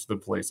it comes to the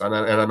police. And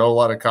I know a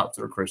lot of cops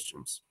that are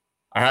Christians.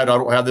 I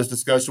don't have this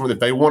discussion with. If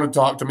they want to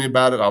talk to me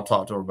about it, I'll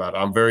talk to them about it.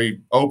 I'm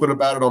very open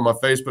about it on my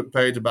Facebook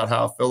page about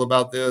how I feel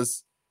about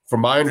this. From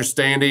my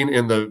understanding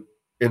in the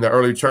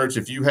early church,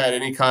 if you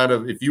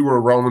were a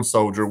Roman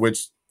soldier,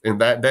 which in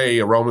that day,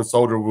 a Roman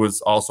soldier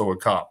was also a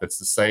cop. It's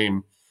the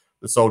same.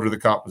 The soldier, the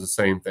cop was the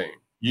same thing.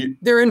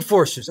 They're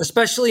enforcers,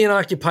 especially in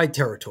occupied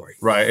territory.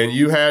 Right. And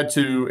you had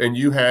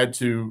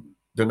to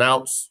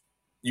denounce,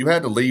 you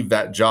had to leave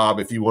that job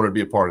if you wanted to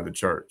be a part of the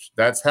church.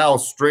 That's how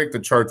strict the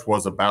church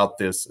was about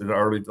this in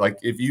early. Like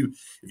if you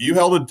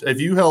held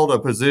a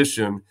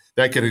position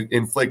that could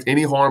inflict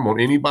any harm on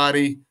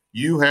anybody,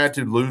 you had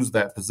to lose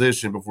that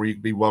position before you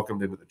could be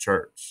welcomed into the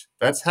church.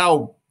 That's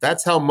how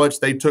much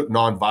they took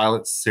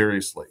nonviolence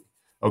seriously.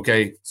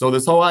 Okay, so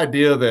this whole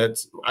idea that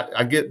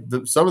I get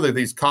some of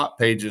these cop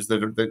pages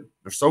that are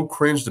so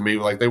cringe to me,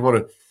 like they want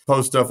to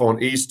post stuff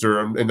on Easter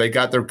and they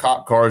got their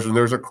cop cars and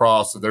there's a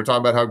cross and they're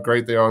talking about how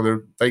great they are and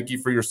they're thank you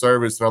for your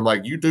service. And I'm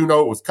like, you do know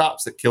it was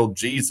cops that killed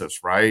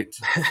Jesus, right?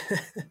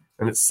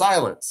 And it's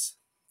silence.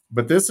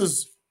 But this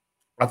is,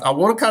 I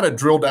want to kind of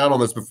drill down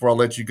on this before I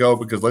let you go,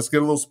 because let's get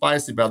a little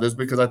spicy about this,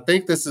 because I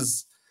think this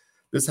is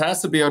This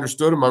has to be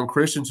understood among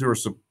Christians who are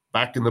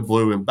back in the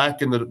blue and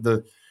back in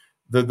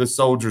the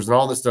soldiers and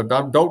all this stuff.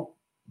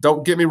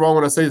 Don't get me wrong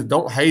when I say this,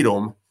 don't hate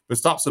them, but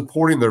stop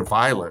supporting their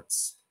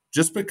violence.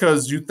 Just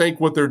because you think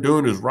what they're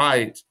doing is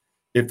right,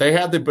 if they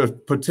have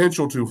the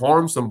potential to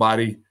harm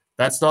somebody,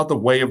 that's not the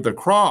way of the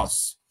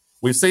cross.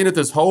 We've seen it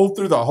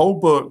through the whole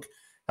book,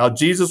 how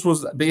Jesus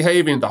was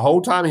behaving the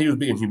whole time. He was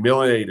being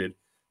humiliated,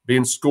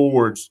 being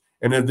scourged,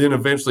 and then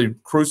eventually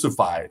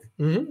crucified.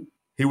 Mm-hmm.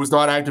 He was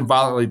not acting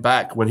violently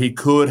back when he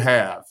could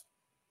have.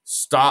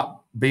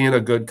 Stop being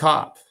a good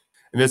cop.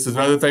 And this is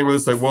another thing where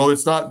it's like, well,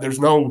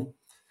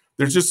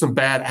 there's just some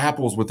bad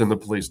apples within the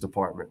police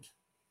department.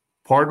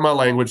 Pardon my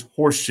language,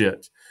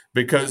 horseshit.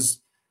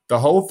 Because the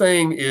whole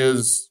thing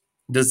is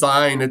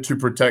designed to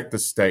protect the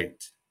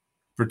state,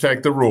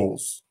 protect the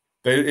rules.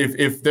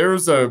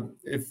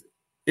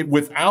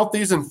 Without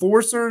these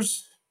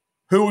enforcers,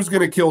 who's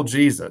going to kill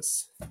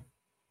Jesus?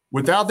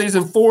 Without these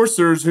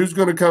enforcers, who's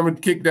going to come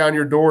and kick down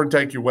your door and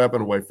take your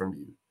weapon away from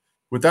you?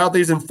 Without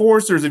these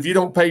enforcers, if you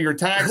don't pay your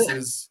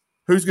taxes,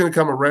 who's going to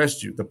come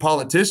arrest you? The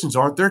politicians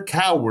aren't. They're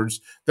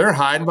cowards. They're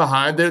hiding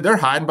behind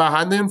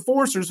the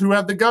enforcers who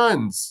have the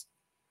guns.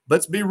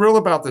 Let's be real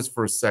about this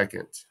for a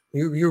second.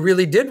 You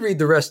really did read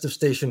the rest of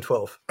Station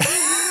 12.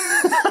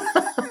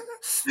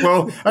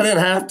 Well, I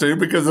didn't have to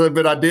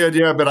but I did,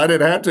 yeah, but I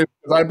didn't have to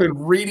because I've been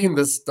reading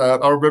this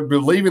stuff or been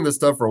believing this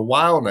stuff for a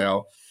while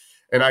now.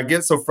 And I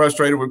get so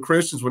frustrated with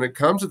Christians when it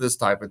comes to this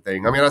type of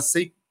thing. I mean, I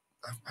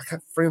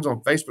got friends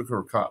on Facebook who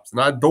are cops,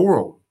 and I adore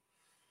them,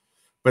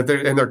 but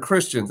they're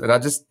Christians, and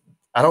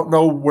I don't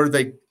know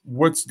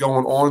what's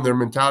going on in their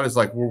mentality. It's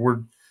like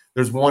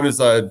there's one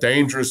is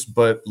dangerous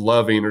but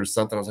loving or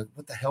something. I was like,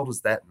 what the hell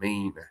does that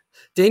mean?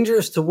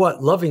 Dangerous to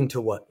what? Loving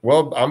to what?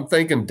 Well, I'm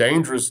thinking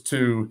dangerous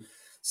to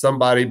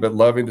somebody but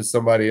loving to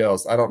somebody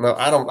else. I don't know.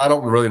 I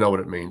don't really know what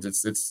it means.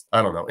 It's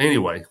I don't know.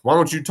 Anyway, why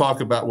don't you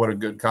talk about what a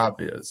good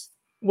cop is?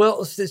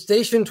 Well,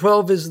 Station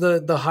 12 is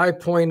the high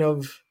point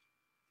of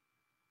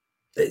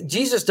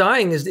Jesus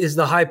dying is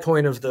the high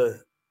point of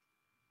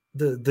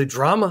the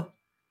drama.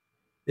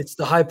 It's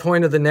the high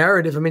point of the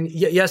narrative. I mean,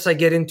 yes, I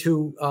get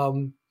into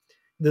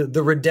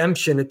the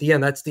redemption at the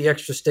end. That's the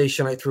extra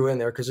station I threw in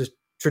there because there's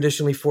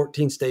traditionally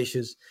 14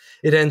 stations.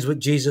 It ends with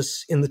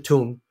Jesus in the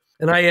tomb.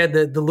 And I add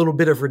the little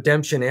bit of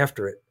redemption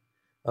after it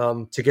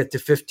to get to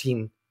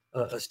 15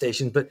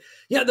 stations. But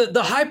yeah,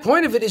 the high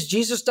point of it is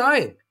Jesus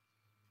dying.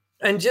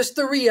 And just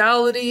the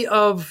reality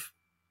of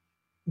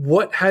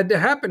what had to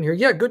happen here.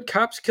 Yeah, good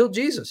cops killed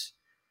Jesus.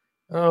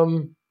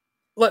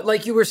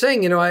 Like you were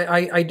saying,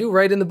 I do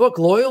write in the book,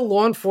 loyal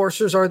law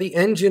enforcers are the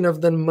engine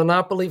of the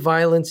monopoly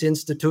violence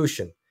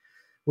institution.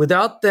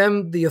 Without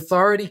them, the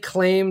authority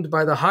claimed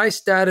by the high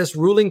status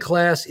ruling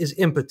class is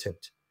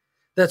impotent.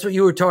 That's what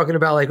you were talking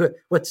about. Like,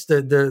 what's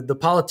the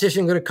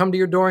politician going to come to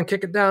your door and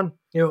kick it down?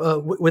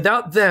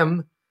 Without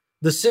them,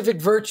 the civic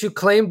virtue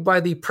claimed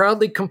by the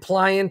proudly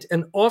compliant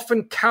and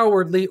often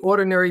cowardly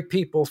ordinary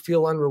people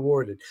feel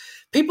unrewarded.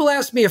 People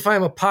ask me if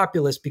I'm a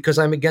populist because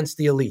I'm against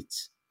the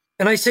elites.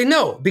 And I say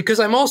no, because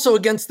I'm also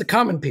against the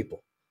common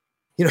people.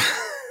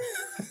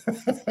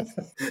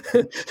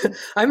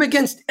 I'm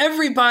against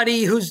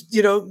everybody who's,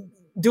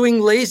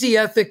 doing lazy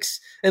ethics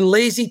and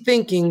lazy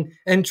thinking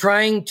and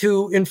trying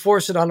to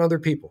enforce it on other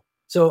people.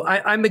 So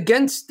I'm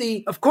against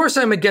of course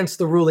I'm against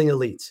the ruling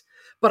elites,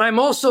 but I'm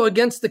also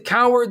against the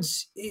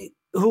cowards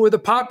who are the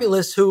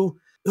populists who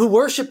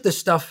worship this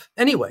stuff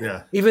anyway.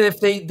 Yeah. Even if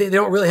they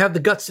don't really have the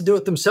guts to do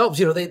it themselves.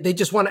 They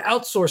just want to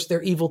outsource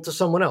their evil to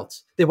someone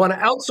else. They want to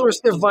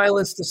outsource their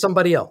violence to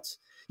somebody else.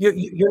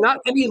 You're not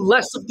any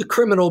less of the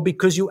criminal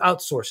because you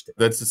outsourced it.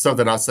 That's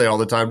something I say all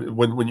the time.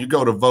 When you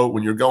go to vote,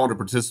 when you're going to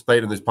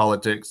participate in this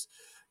politics,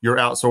 you're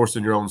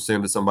outsourcing your own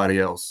sin to somebody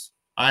else.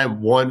 I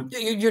am one.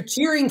 You're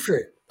cheering for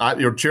it.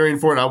 You're cheering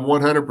for it. I'm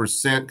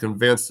 100%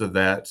 convinced of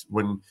that.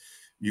 When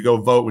you go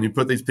vote, when you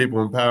put these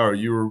people in power,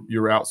 you're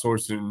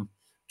outsourcing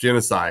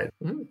genocide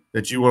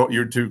that you're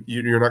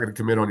not going to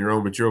commit on your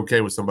own, but you're okay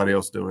with somebody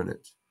else doing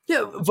it.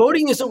 Yeah,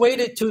 voting is a way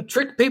to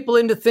trick people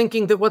into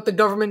thinking that what the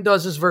government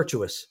does is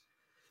virtuous.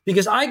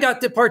 Because I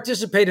got to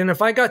participate, and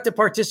if I got to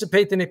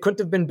participate, then it couldn't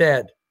have been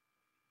bad.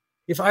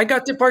 If I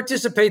got to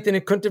participate, then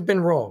it couldn't have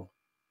been wrong.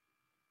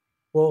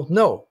 Well,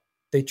 no.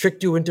 They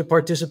tricked you into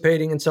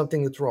participating in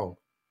something that's wrong.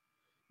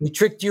 We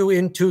tricked you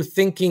into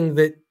thinking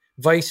that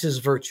vice is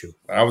virtue.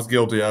 I was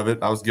guilty of it.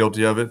 I was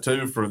guilty of it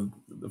too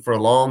for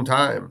a long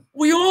time.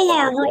 We all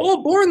are. We're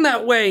all born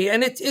that way,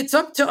 and it's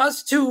up to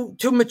us to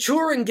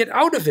mature and get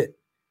out of it.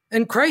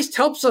 And Christ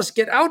helps us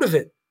get out of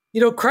it.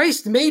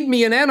 Christ made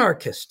me an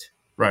anarchist.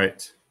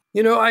 Right.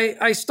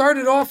 I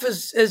started off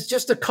as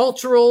just a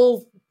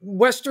cultural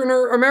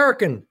Westerner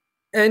American,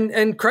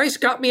 and Christ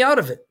got me out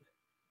of it.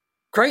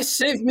 Christ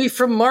saved me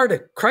from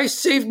Marduk. Christ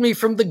saved me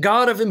from the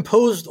God of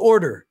imposed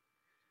order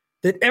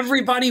that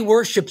everybody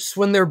worships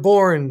when they're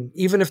born,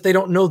 even if they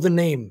don't know the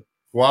name.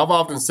 Well, I've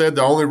often said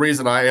the only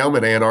reason I am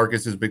an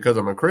anarchist is because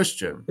I'm a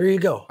Christian. There you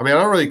go. I mean, I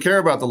don't really care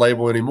about the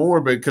label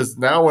anymore because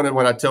now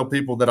when I tell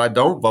people that I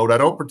don't vote, I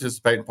don't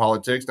participate in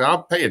politics. Now,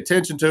 I pay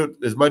attention to it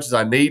as much as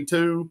I need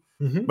to,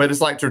 but it's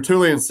like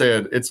Tertullian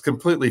said, it's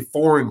completely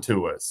foreign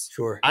to us.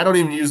 Sure. I don't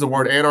even use the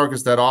word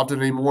anarchist that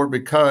often anymore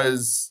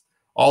because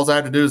all I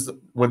have to do is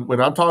when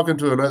I'm talking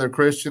to another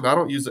Christian, I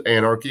don't use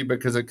anarchy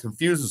because it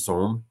confuses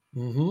them.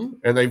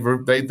 And they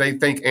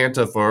think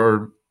Antifa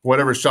or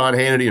whatever Sean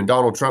Hannity and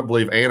Donald Trump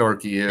believe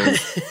anarchy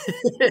is.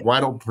 Why I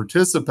don't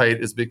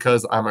participate is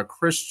because I'm a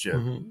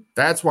Christian.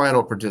 That's why I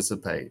don't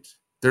participate.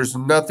 There's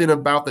nothing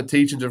about the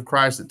teachings of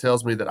Christ that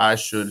tells me that I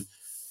should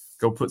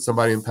go put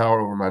somebody in power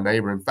over my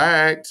neighbor. In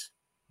fact,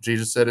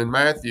 Jesus said in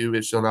Matthew,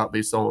 it shall not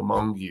be so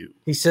among you.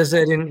 He says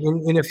that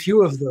in a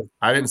few of them.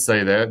 I didn't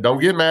say that. Don't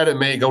get mad at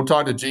me. Go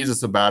talk to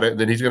Jesus about it.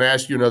 Then he's going to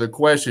ask you another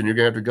question. You're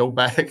going to have to go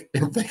back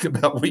and think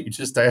about what you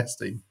just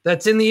asked him.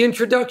 That's in the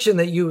introduction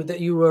that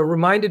you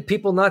reminded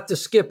people not to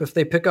skip if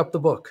they pick up the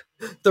book.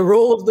 The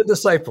role of the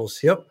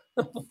disciples. Yep.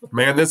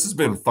 Man, this has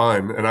been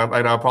fun, and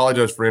I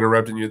apologize for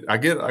interrupting you. I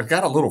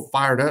got a little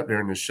fired up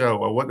during the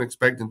show. I wasn't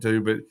expecting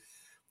to, but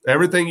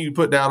everything you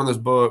put down in this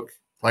book,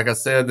 like I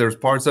said, there's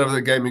parts of it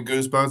that gave me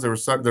goosebumps.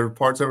 There were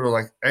parts of it that were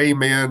like,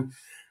 amen.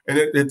 And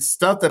it's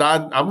stuff that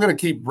I'm going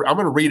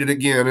to read it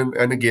again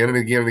and again and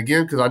again and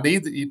again because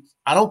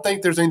I don't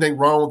think there's anything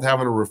wrong with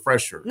having a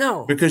refresher.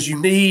 No. Because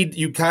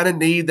you kind of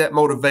need that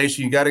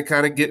motivation. You got to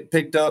kind of get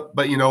picked up.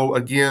 But,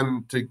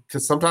 again,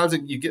 because sometimes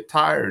you get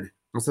tired.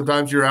 And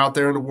sometimes you're out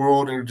there in the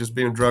world and you're just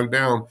being drugged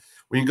down.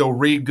 We can go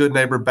read Good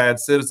Neighbor, Bad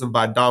Citizen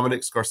by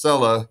Domenic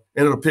Scarcella,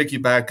 and it'll pick you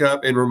back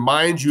up and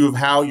remind you of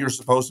how you're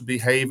supposed to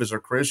behave as a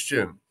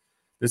Christian.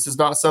 This is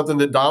not something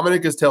that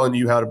Domenic is telling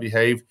you how to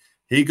behave.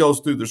 He goes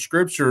through the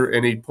scripture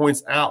and he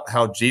points out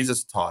how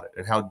Jesus taught it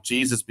and how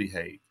Jesus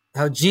behaved.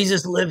 How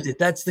Jesus lived it.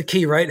 That's the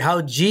key, right?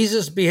 How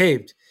Jesus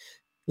behaved.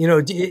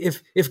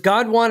 If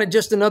God wanted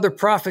just another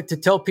prophet to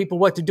tell people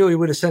what to do, he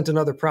would have sent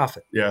another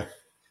prophet. Yeah.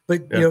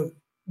 But,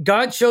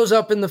 God shows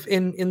up in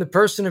the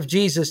person of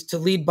Jesus to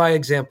lead by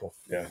example.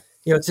 Yeah.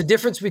 It's a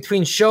difference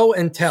between show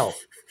and tell.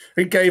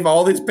 He gave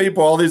all these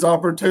people all these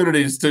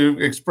opportunities to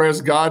express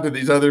God to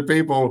these other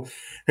people.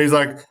 He's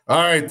like, all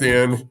right,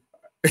 then.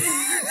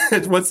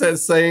 What's that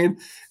saying?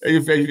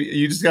 If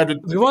you just got to.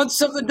 If you want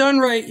something done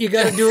right, you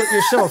got to do it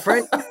yourself,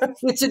 right?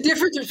 It's a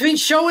difference between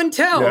show and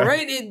tell,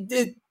 right?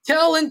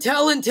 Tell and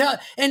tell and tell.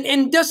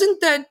 And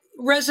doesn't that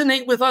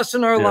resonate with us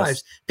in our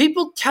lives?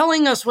 People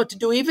telling us what to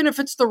do, even if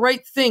it's the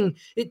right thing,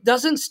 it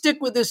doesn't stick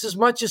with us as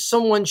much as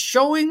someone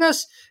showing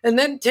us and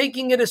then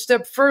taking it a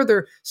step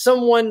further,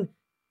 someone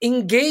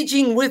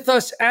engaging with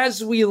us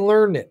as we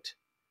learn it.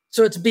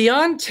 So it's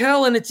beyond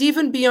tell and it's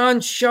even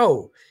beyond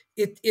show.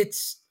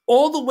 It's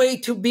all the way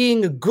to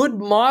being a good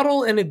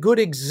model and a good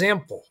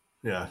example.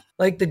 Yeah.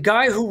 Like the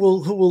guy who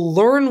will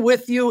learn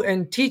with you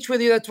and teach with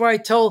you. That's why I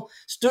tell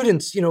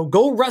students,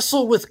 go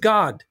wrestle with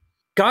God.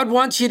 God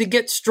wants you to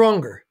get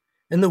stronger.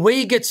 And the way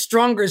you get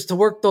stronger is to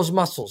work those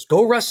muscles.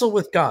 Go wrestle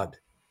with God.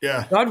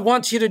 Yeah. God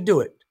wants you to do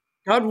it.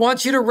 God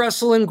wants you to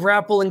wrestle and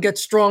grapple and get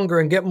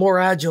stronger and get more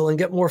agile and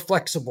get more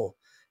flexible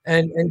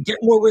and get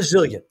more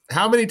resilient.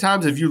 How many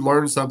times have you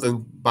learned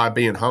something by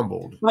being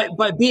humbled?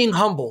 By being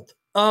humbled.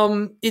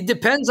 It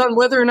depends on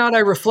whether or not I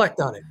reflect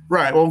on it.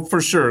 Right. Well,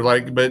 for sure. I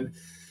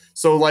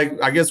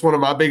guess one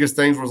of my biggest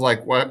things was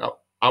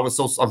I'm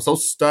so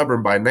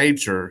stubborn by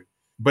nature,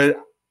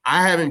 but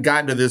I haven't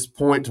gotten to this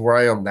point to where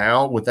I am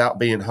now without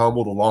being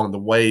humbled along the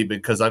way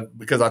because I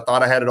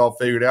thought I had it all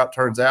figured out.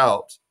 Turns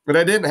out, but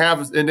I didn't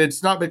have, and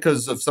it's not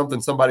because of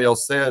something somebody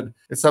else said.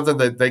 It's something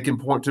that they can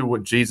point to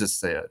what Jesus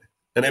said.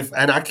 And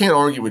I can't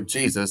argue with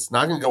Jesus, and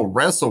I can go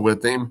wrestle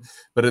with him,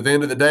 but at the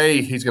end of the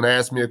day, he's going to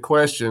ask me a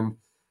question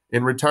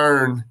in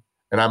return,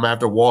 and I'm going to have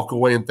to walk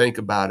away and think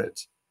about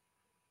it.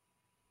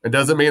 It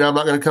doesn't mean I'm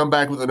not going to come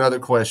back with another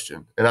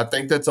question. And I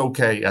think that's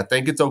okay. I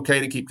think it's okay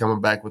to keep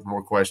coming back with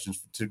more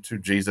questions to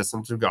Jesus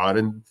and to God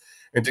and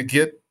to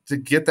get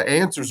the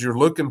answers you're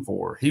looking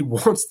for. He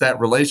wants that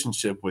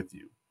relationship with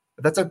you.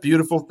 That's a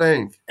beautiful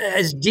thing.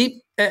 As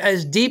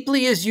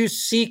deeply as you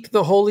seek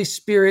the Holy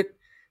Spirit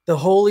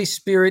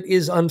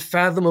is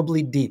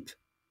unfathomably deep.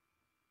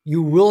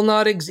 You will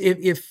not,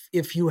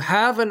 if you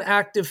have an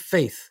active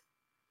faith,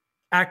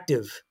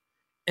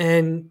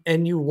 and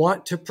you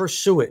want to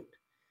pursue it,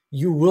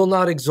 you will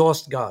not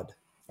exhaust God.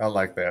 I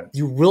like that.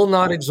 You will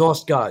not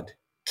exhaust God.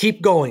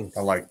 Keep going.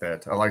 I like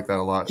that. I like that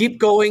a lot. Keep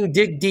going.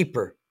 Dig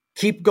deeper.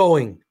 Keep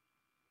going.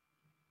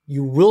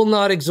 You will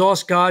not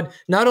exhaust God.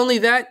 Not only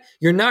that,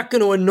 you're not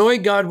going to annoy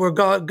God where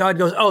God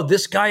goes, oh,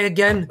 this guy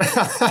again?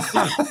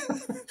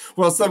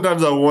 Well,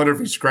 sometimes I wonder if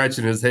he's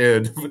scratching his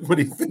head when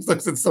he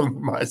looks at some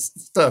of my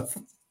stuff.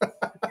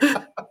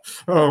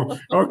 Oh,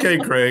 okay,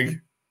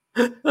 Craig.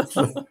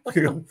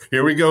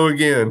 Here we go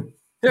again.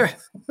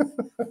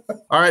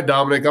 All right,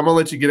 Domenic, I'm going to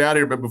let you get out of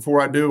here. But before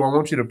I do, I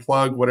want you to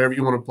plug whatever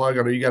you want to plug.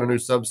 I know you got a new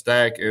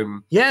Substack.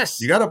 And yes,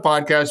 you got a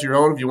podcast of your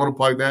own. If you want to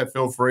plug that,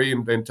 feel free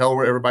and tell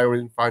where everybody where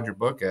you can find your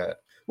book at.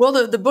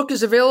 Well, the book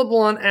is available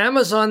on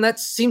Amazon. That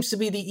seems to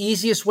be the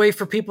easiest way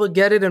for people to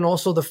get it, and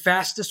also the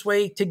fastest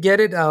way to get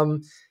it.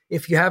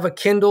 If you have a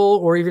Kindle,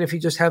 or even if you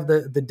just have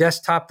the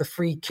desktop, the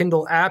free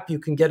Kindle app, you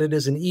can get it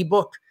as an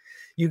ebook.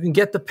 You can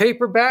get the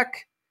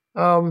paperback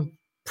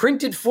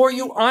printed for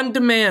you on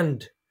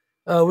demand,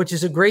 which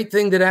is a great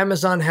thing that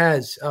Amazon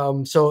has.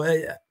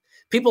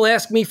 People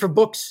ask me for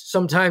books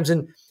sometimes,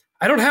 and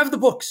I don't have the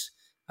books.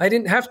 I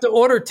didn't have to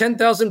order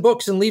 10,000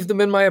 books and leave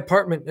them in my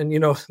apartment. And,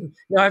 now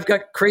I've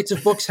got crates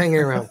of books hanging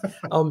around.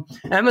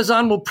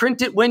 Amazon will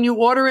print it when you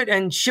order it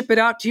and ship it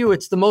out to you.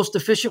 It's the most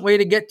efficient way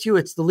to get to you.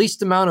 It's the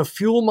least amount of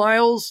fuel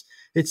miles.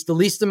 It's the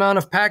least amount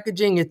of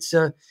packaging. It's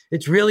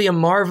really a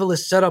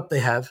marvelous setup they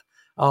have.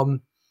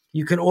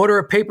 You can order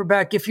a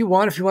paperback if you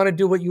want to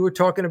do what you were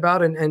talking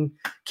about and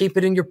keep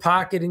it in your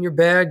pocket, in your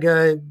bag,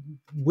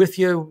 with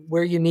you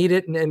where you need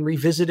it, and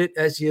revisit it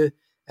as you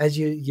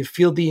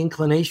feel the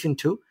inclination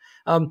to.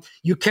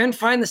 You can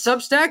find the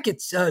Substack.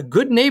 It's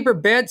Good Neighbor,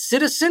 Bad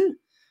Citizen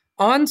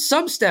on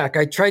Substack.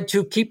 I tried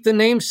to keep the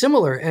name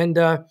similar. And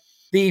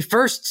the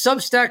first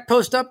Substack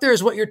post up there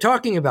is what you're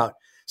talking about.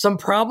 Some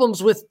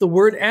problems with the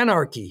word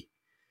anarchy,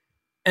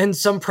 and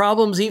some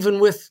problems even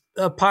with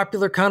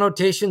popular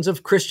connotations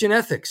of Christian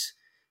ethics.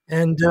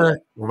 And well,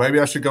 maybe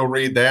I should go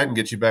read that and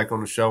get you back on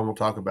the show, and we'll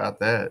talk about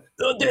that.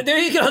 There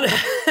you go.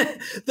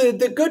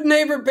 the Good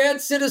Neighbor,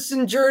 Bad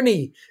Citizen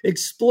journey,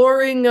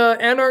 exploring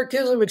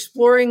anarchism,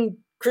 exploring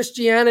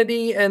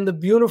Christianity, and the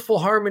beautiful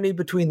harmony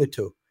between the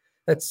two.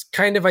 That's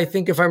kind of, I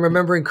think, if I'm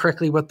remembering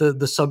correctly, what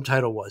the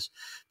subtitle was.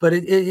 But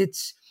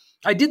it's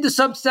I did the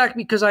Substack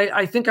because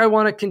I think I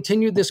want to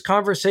continue this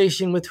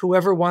conversation with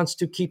whoever wants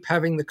to keep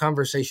having the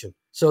conversation.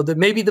 So that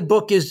maybe the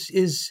book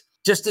is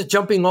just a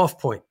jumping off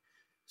point.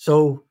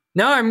 So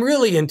now I'm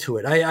really into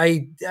it.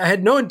 I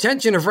had no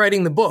intention of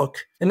writing the book.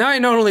 And now I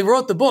not only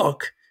wrote the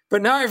book,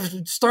 but now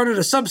I've started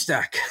a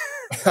Substack.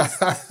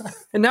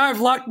 And now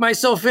I've locked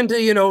myself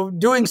into,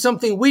 doing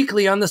something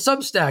weekly on the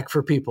Substack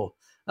for people.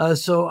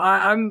 So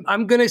I'm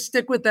going to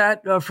stick with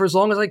that for as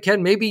long as I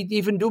can, maybe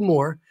even do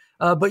more.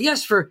 But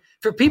yes, for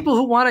people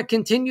who want to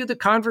continue the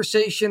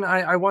conversation,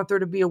 I want there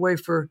to be a way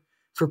for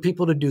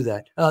people to do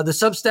that. The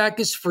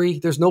Substack is free.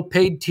 There's no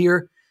paid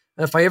tier.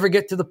 If I ever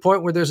get to the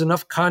point where there's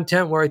enough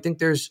content where I think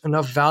there's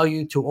enough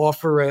value to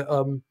offer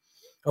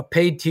a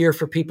paid tier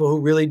for people who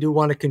really do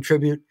want to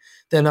contribute,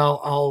 then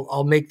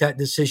I'll make that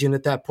decision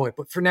at that point.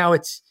 But for now,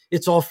 it's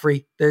all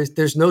free.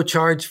 There's no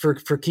charge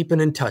for keeping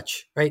in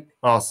touch, right?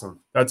 Awesome.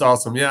 That's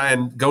awesome. Yeah,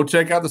 and go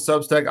check out the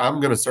Substack. I'm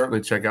going to certainly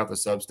check out the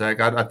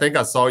Substack. I think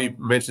I saw you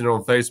mention it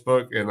on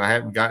Facebook, and I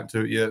haven't gotten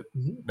to it yet.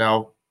 Mm-hmm.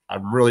 Now,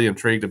 I'm really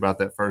intrigued about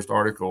that first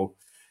article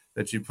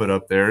that you put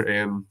up there.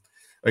 And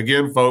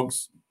again,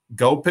 folks,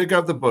 go pick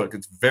up the book.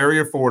 It's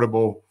very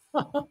affordable,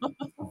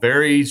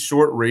 very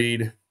short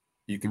read.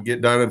 You can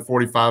get done in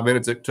 45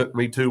 minutes. It took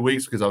me 2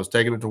 weeks because I was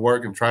taking it to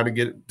work and trying to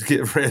get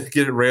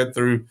it read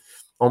through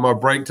on my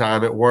break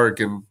time at work.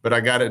 But I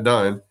got it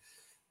done.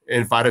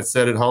 And if I'd have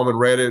sat at home and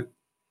read it,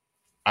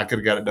 I could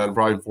have got it done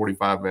probably in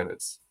 45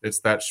 minutes. It's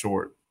that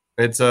short.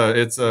 It's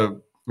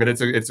a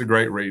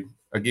great read.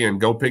 Again,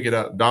 go pick it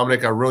up.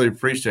 Domenic, I really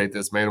appreciate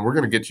this, man. We're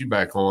going to get you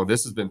back on.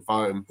 This has been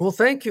fun. Well,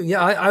 thank you.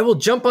 Yeah, I will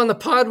jump on the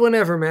pod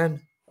whenever, man.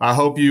 I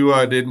hope you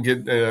didn't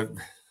get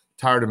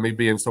tired of me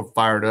being so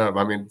fired up.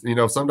 I mean,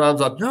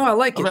 sometimes I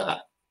like it.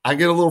 I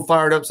get a little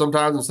fired up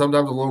sometimes, and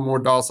sometimes a little more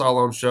docile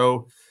on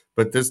show.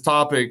 But this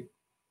topic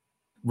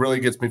really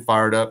gets me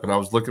fired up, and I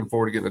was looking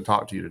forward to getting to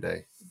talk to you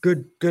today.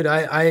 Good.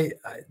 I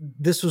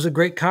this was a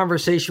great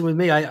conversation with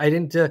me. I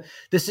didn't.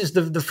 This is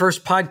the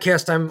first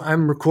podcast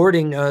I'm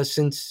recording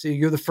since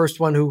you're the first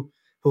one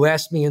who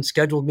asked me and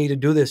scheduled me to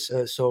do this.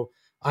 So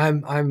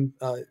I'm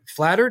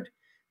flattered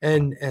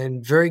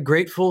and very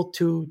grateful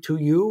to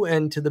you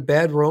and to the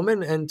Bad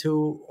Roman and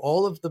to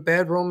all of the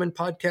Bad Roman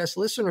podcast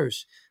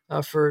listeners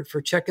for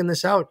checking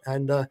this out.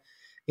 And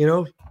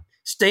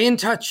stay in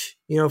touch.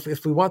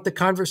 If we want the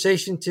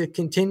conversation to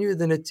continue,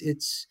 then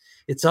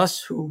it's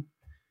us who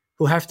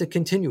have to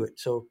continue it.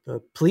 So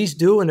please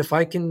do. And if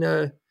I can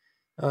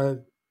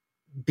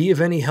be of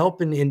any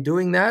help in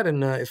doing that,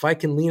 and if I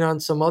can lean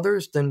on some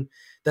others, then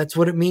that's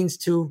what it means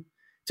to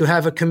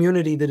have a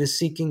community that is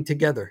seeking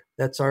together.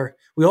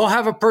 We all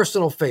have a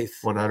personal faith.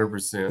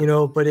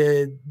 100%. But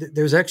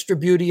there's extra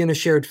beauty in a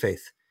shared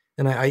faith.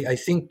 And I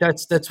think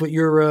that's what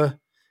you're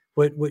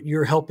what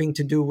you're helping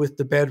to do with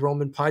the Bad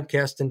Roman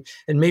podcast.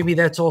 And maybe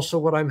that's also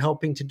what I'm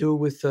helping to do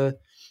with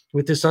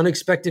this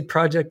unexpected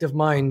project of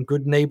mine,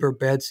 Good Neighbor,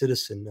 Bad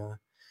Citizen.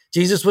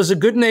 Jesus was a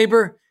good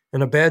neighbor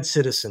and a bad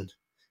citizen.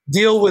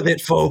 Deal with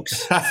it,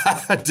 folks.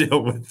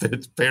 Deal with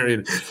it,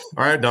 period.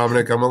 All right,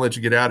 Domenic, I'm going to let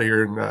you get out of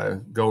here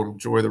and go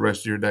enjoy the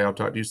rest of your day. I'll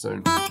talk to you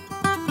soon.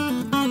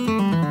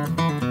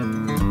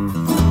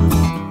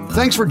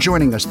 Thanks for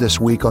joining us this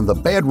week on the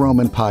Bad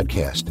Roman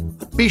podcast.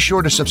 Be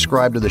sure to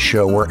subscribe to the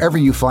show wherever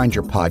you find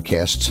your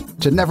podcasts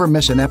to never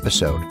miss an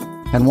episode.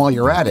 And while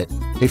you're at it,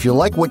 if you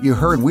like what you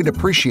heard, we'd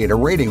appreciate a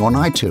rating on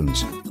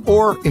iTunes.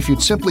 Or if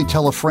you'd simply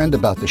tell a friend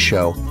about the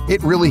show,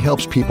 it really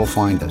helps people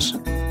find us.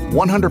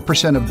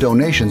 100% of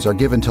donations are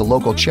given to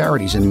local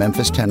charities in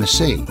Memphis,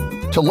 Tennessee.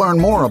 To learn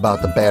more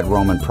about the Bad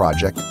Roman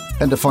Project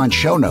and to find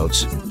show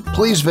notes,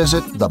 please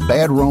visit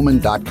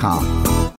thebadroman.com.